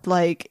God,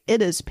 like,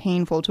 it is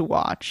painful to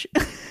watch.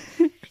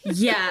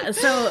 Yeah.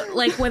 So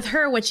like with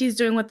her, what she's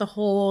doing with the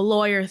whole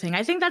lawyer thing,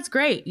 I think that's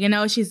great. You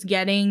know, she's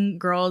getting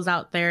girls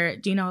out there.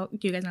 Do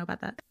you guys know about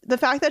that? The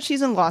fact that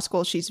she's in law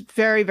school, she's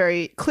very,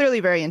 very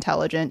clearly very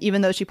intelligent,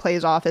 even though she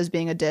plays off as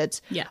being a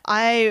ditz. Yeah.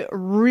 I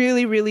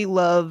really, really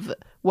love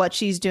what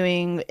she's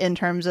doing in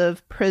terms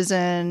of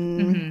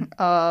prison.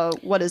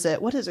 What is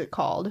it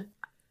called?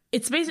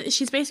 It's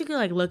she's basically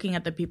like looking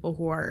at the people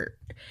who are,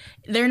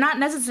 they're not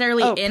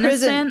necessarily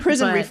innocent.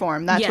 Prison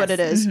reform. That's what it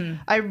is.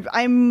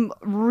 I'm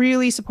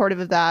really supportive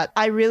of that.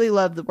 I really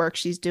love the work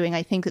she's doing.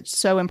 I think it's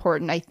so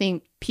important. I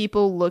think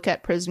people look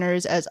at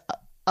prisoners as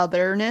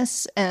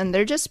otherness, and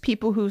they're just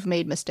people who've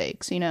made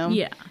mistakes, you know?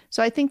 Yeah.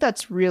 So I think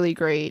that's really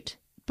great.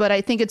 But I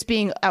think it's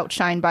being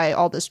outshined by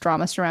all this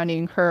drama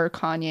surrounding her,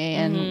 Kanye,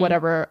 and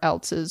whatever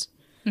else is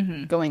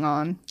going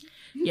on.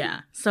 Yeah.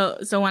 So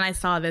when I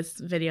saw this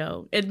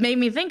video, it made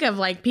me think of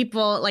like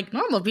people, like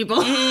normal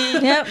people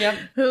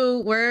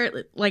who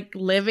were like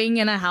living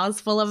in a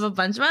house full of a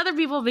bunch of other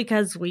people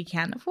because we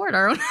can't afford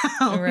our own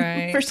house.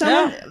 Right. For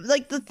someone,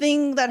 like, the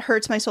thing that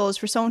hurts my soul is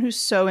for someone who's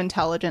so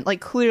intelligent,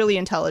 like clearly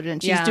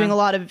intelligent. She's doing a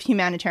lot of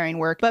humanitarian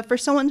work. But for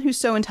someone who's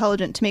so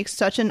intelligent to make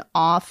such an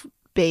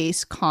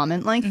off-base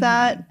comment like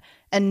that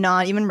and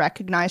not even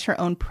recognize her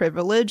own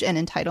privilege and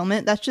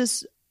entitlement, that's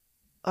just,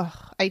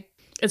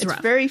 it's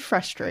very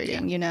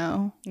frustrating, you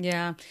know?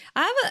 Yeah.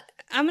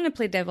 I'm going to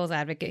play devil's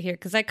advocate here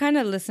because I kind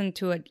of listened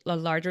to a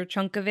larger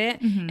chunk of it,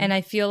 and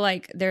I feel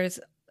like there's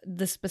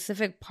the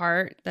specific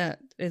part that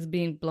is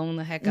being blown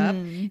the heck up,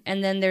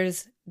 and then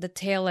there's the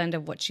tail end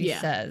of what she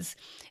says.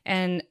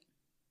 And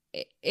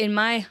in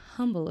my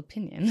humble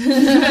opinion,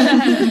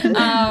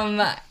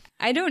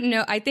 I don't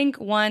know. I think,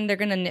 one, they're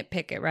going to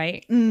nitpick it,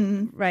 right?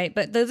 Right.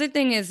 But the other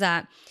thing is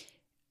that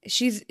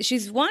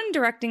she's one,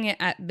 directing it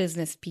at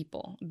business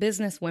people,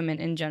 business women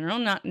in general,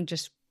 not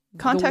just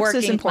context the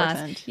working is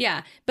important. class.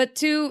 Yeah, but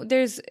two,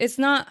 it's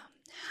not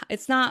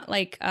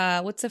like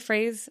what's the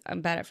phrase?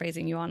 I'm bad at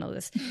phrasing. You all know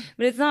this,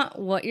 but it's not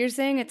what you're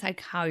saying. It's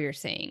like how you're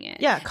saying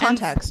it. Yeah,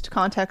 context.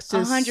 Context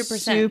is 100%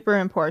 super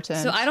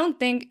important. So I don't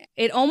think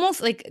it almost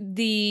like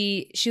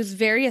she was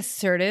very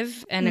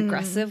assertive and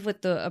aggressive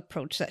with the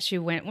approach that she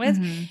went with,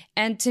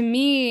 and to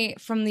me,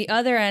 from the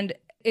other end,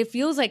 it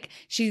feels like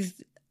she's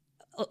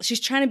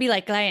trying to be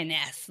like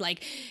lioness,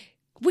 like,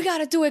 we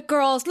gotta do it,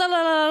 girls, la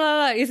la la la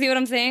la. You see what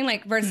I'm saying?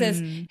 Like,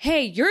 versus,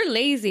 hey, you're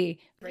lazy.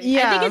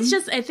 Yeah,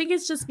 I think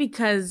it's just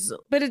because,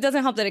 but it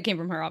doesn't help that it came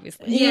from her,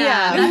 obviously.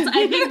 Yeah,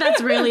 I think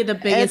that's really the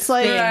biggest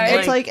thing.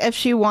 It's like if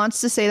she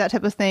wants to say that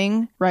type of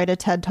thing, write a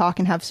TED Talk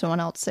and have someone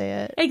else say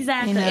it.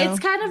 Exactly. You know? It's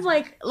kind of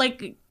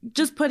like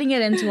just putting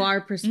it into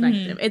our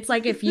perspective. It's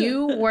like if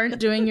you weren't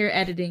doing your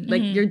editing,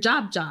 like your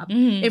job,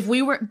 if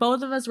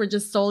both of us were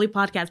just solely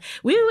podcasts,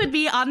 we would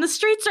be on the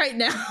streets right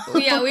now.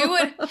 Yeah, we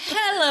would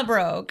hella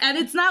broke. And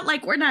it's not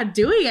like we're not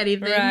doing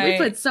anything. Right.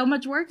 We put so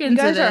much work into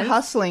this. You guys are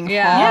hustling hard.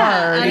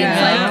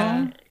 Yeah.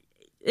 And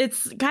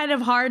it's kind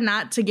of hard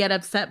not to get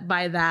upset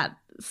by that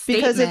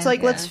statement. Because it's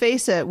like, let's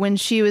face it, when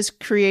she was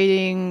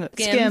creating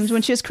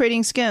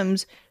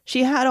Skims,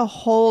 she had a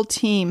whole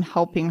team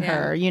helping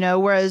her, you know,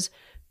 whereas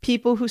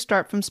people who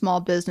start from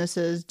small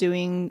businesses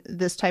doing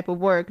this type of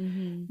work,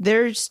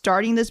 they're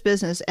starting this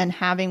business and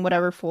having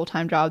whatever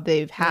full-time job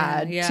they've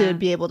had to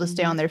be able to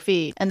stay on their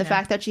feet. And the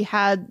fact that she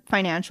had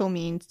financial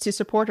means to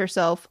support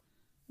herself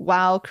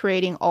while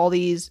creating all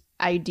these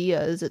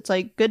ideas, it's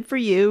like, good for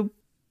you.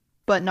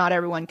 But not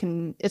everyone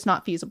can, it's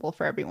not feasible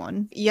for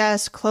everyone.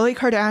 Yes, Khloe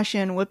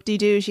Kardashian,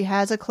 whoop-de-doo, she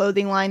has a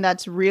clothing line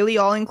that's really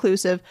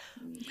all-inclusive,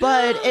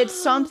 but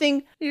it's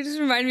something... You just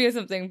reminded me of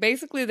something.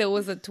 Basically, there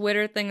was a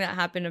Twitter thing that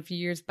happened a few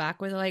years back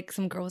where like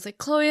some girl was like,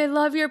 Khloe, I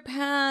love your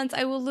pants.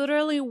 I will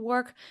literally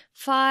work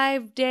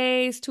 5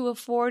 days to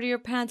afford your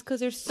pants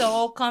because they're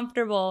so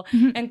comfortable.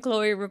 And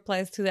Khloe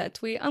replies to that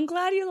tweet, I'm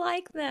glad you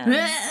like them.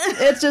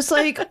 It's just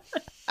like...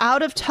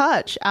 out of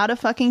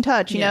fucking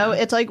touch, you know?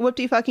 It's like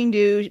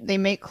whoop-de-fucking-do. They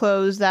make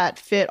clothes that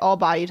fit all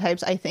body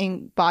types. I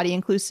think body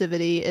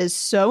inclusivity is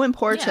so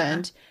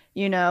important,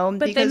 you know?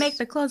 But they make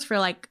the clothes for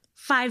like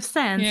 5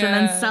 cents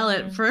and then sell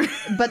it for...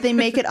 But they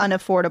make it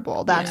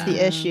unaffordable. That's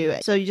the issue.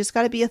 So you just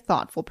got to be a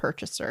thoughtful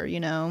purchaser, you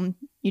know?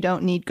 You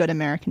don't need good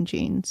American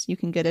jeans. You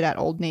can get it at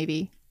Old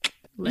Navy.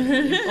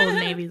 Literally. Old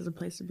Navy is the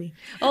place to be.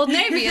 Old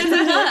Navy, it's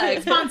a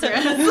plug. Sponsor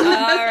us. All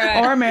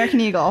right. Or American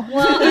Eagle.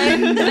 Well,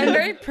 I'm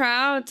very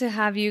proud to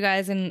have you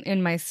guys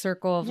in my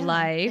circle of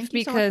life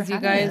because you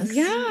guys,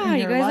 you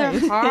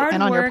guys are hardworking.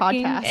 And on your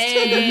podcast.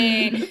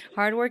 Hey,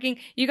 hardworking.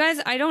 You guys,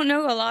 I don't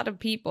know a lot of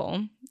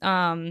people.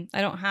 I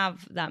don't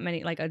have that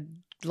many, like a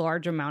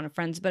large amount of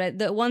friends, but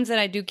the ones that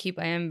I do keep,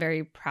 I am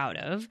very proud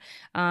of.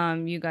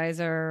 You guys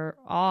are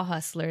all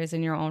hustlers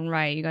in your own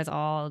right. You guys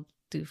all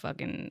do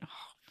fucking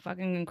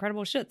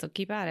incredible shit. So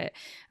keep at it.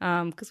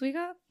 Because we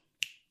got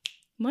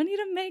money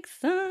to make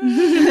some.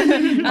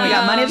 We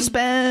got money to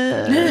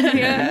spend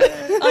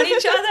on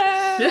each other.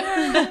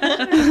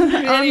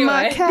 on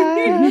my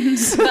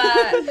cats.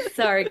 But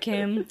sorry,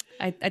 Kim.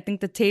 I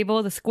think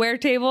the square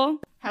table,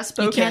 Has You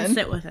spoken. can't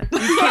sit with it.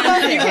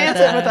 You can't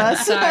sit with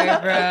us.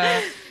 Sorry,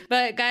 bro.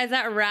 But guys,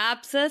 that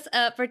wraps us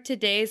up for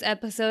today's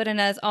episode.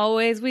 And as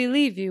always, we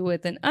leave you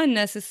with an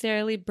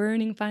unnecessarily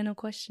burning final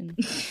question.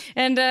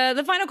 And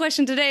the final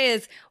question today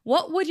is,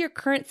 what would your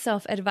current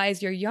self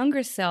advise your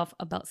younger self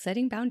about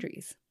setting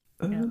boundaries?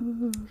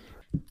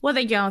 Well,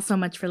 thank you all so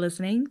much for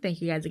listening.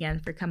 Thank you guys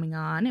again for coming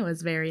on. It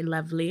was very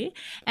lovely.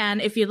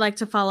 And if you'd like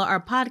to follow our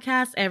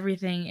podcast,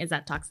 everything is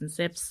at Talks and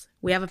Sips.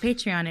 We have a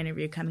Patreon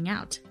interview coming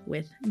out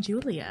with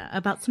Julia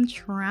about some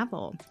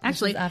travel.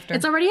 Actually, after.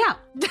 it's already out.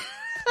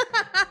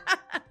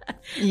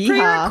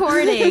 Yeehaw.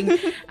 Pre-recording.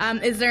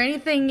 Is there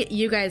anything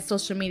you guys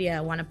social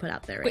media want to put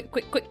out there?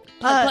 Quick.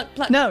 Plug.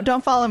 No,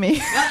 don't follow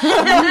me.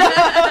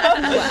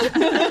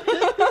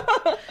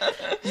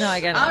 No,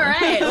 I got it. All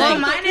right. Well,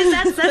 mine is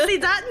at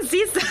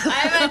Ceci.Cisa.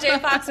 I'm at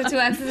JFox with 2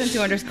 X's and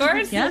 2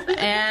 underscores. Yep.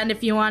 And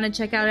if you want to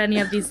check out any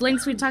of these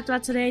links we talked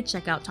about today,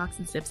 check out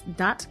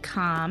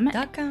talksandsips.com.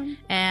 .com.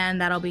 And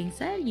that all being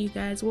said, you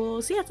guys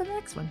will see us on the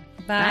next one.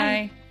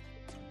 Bye.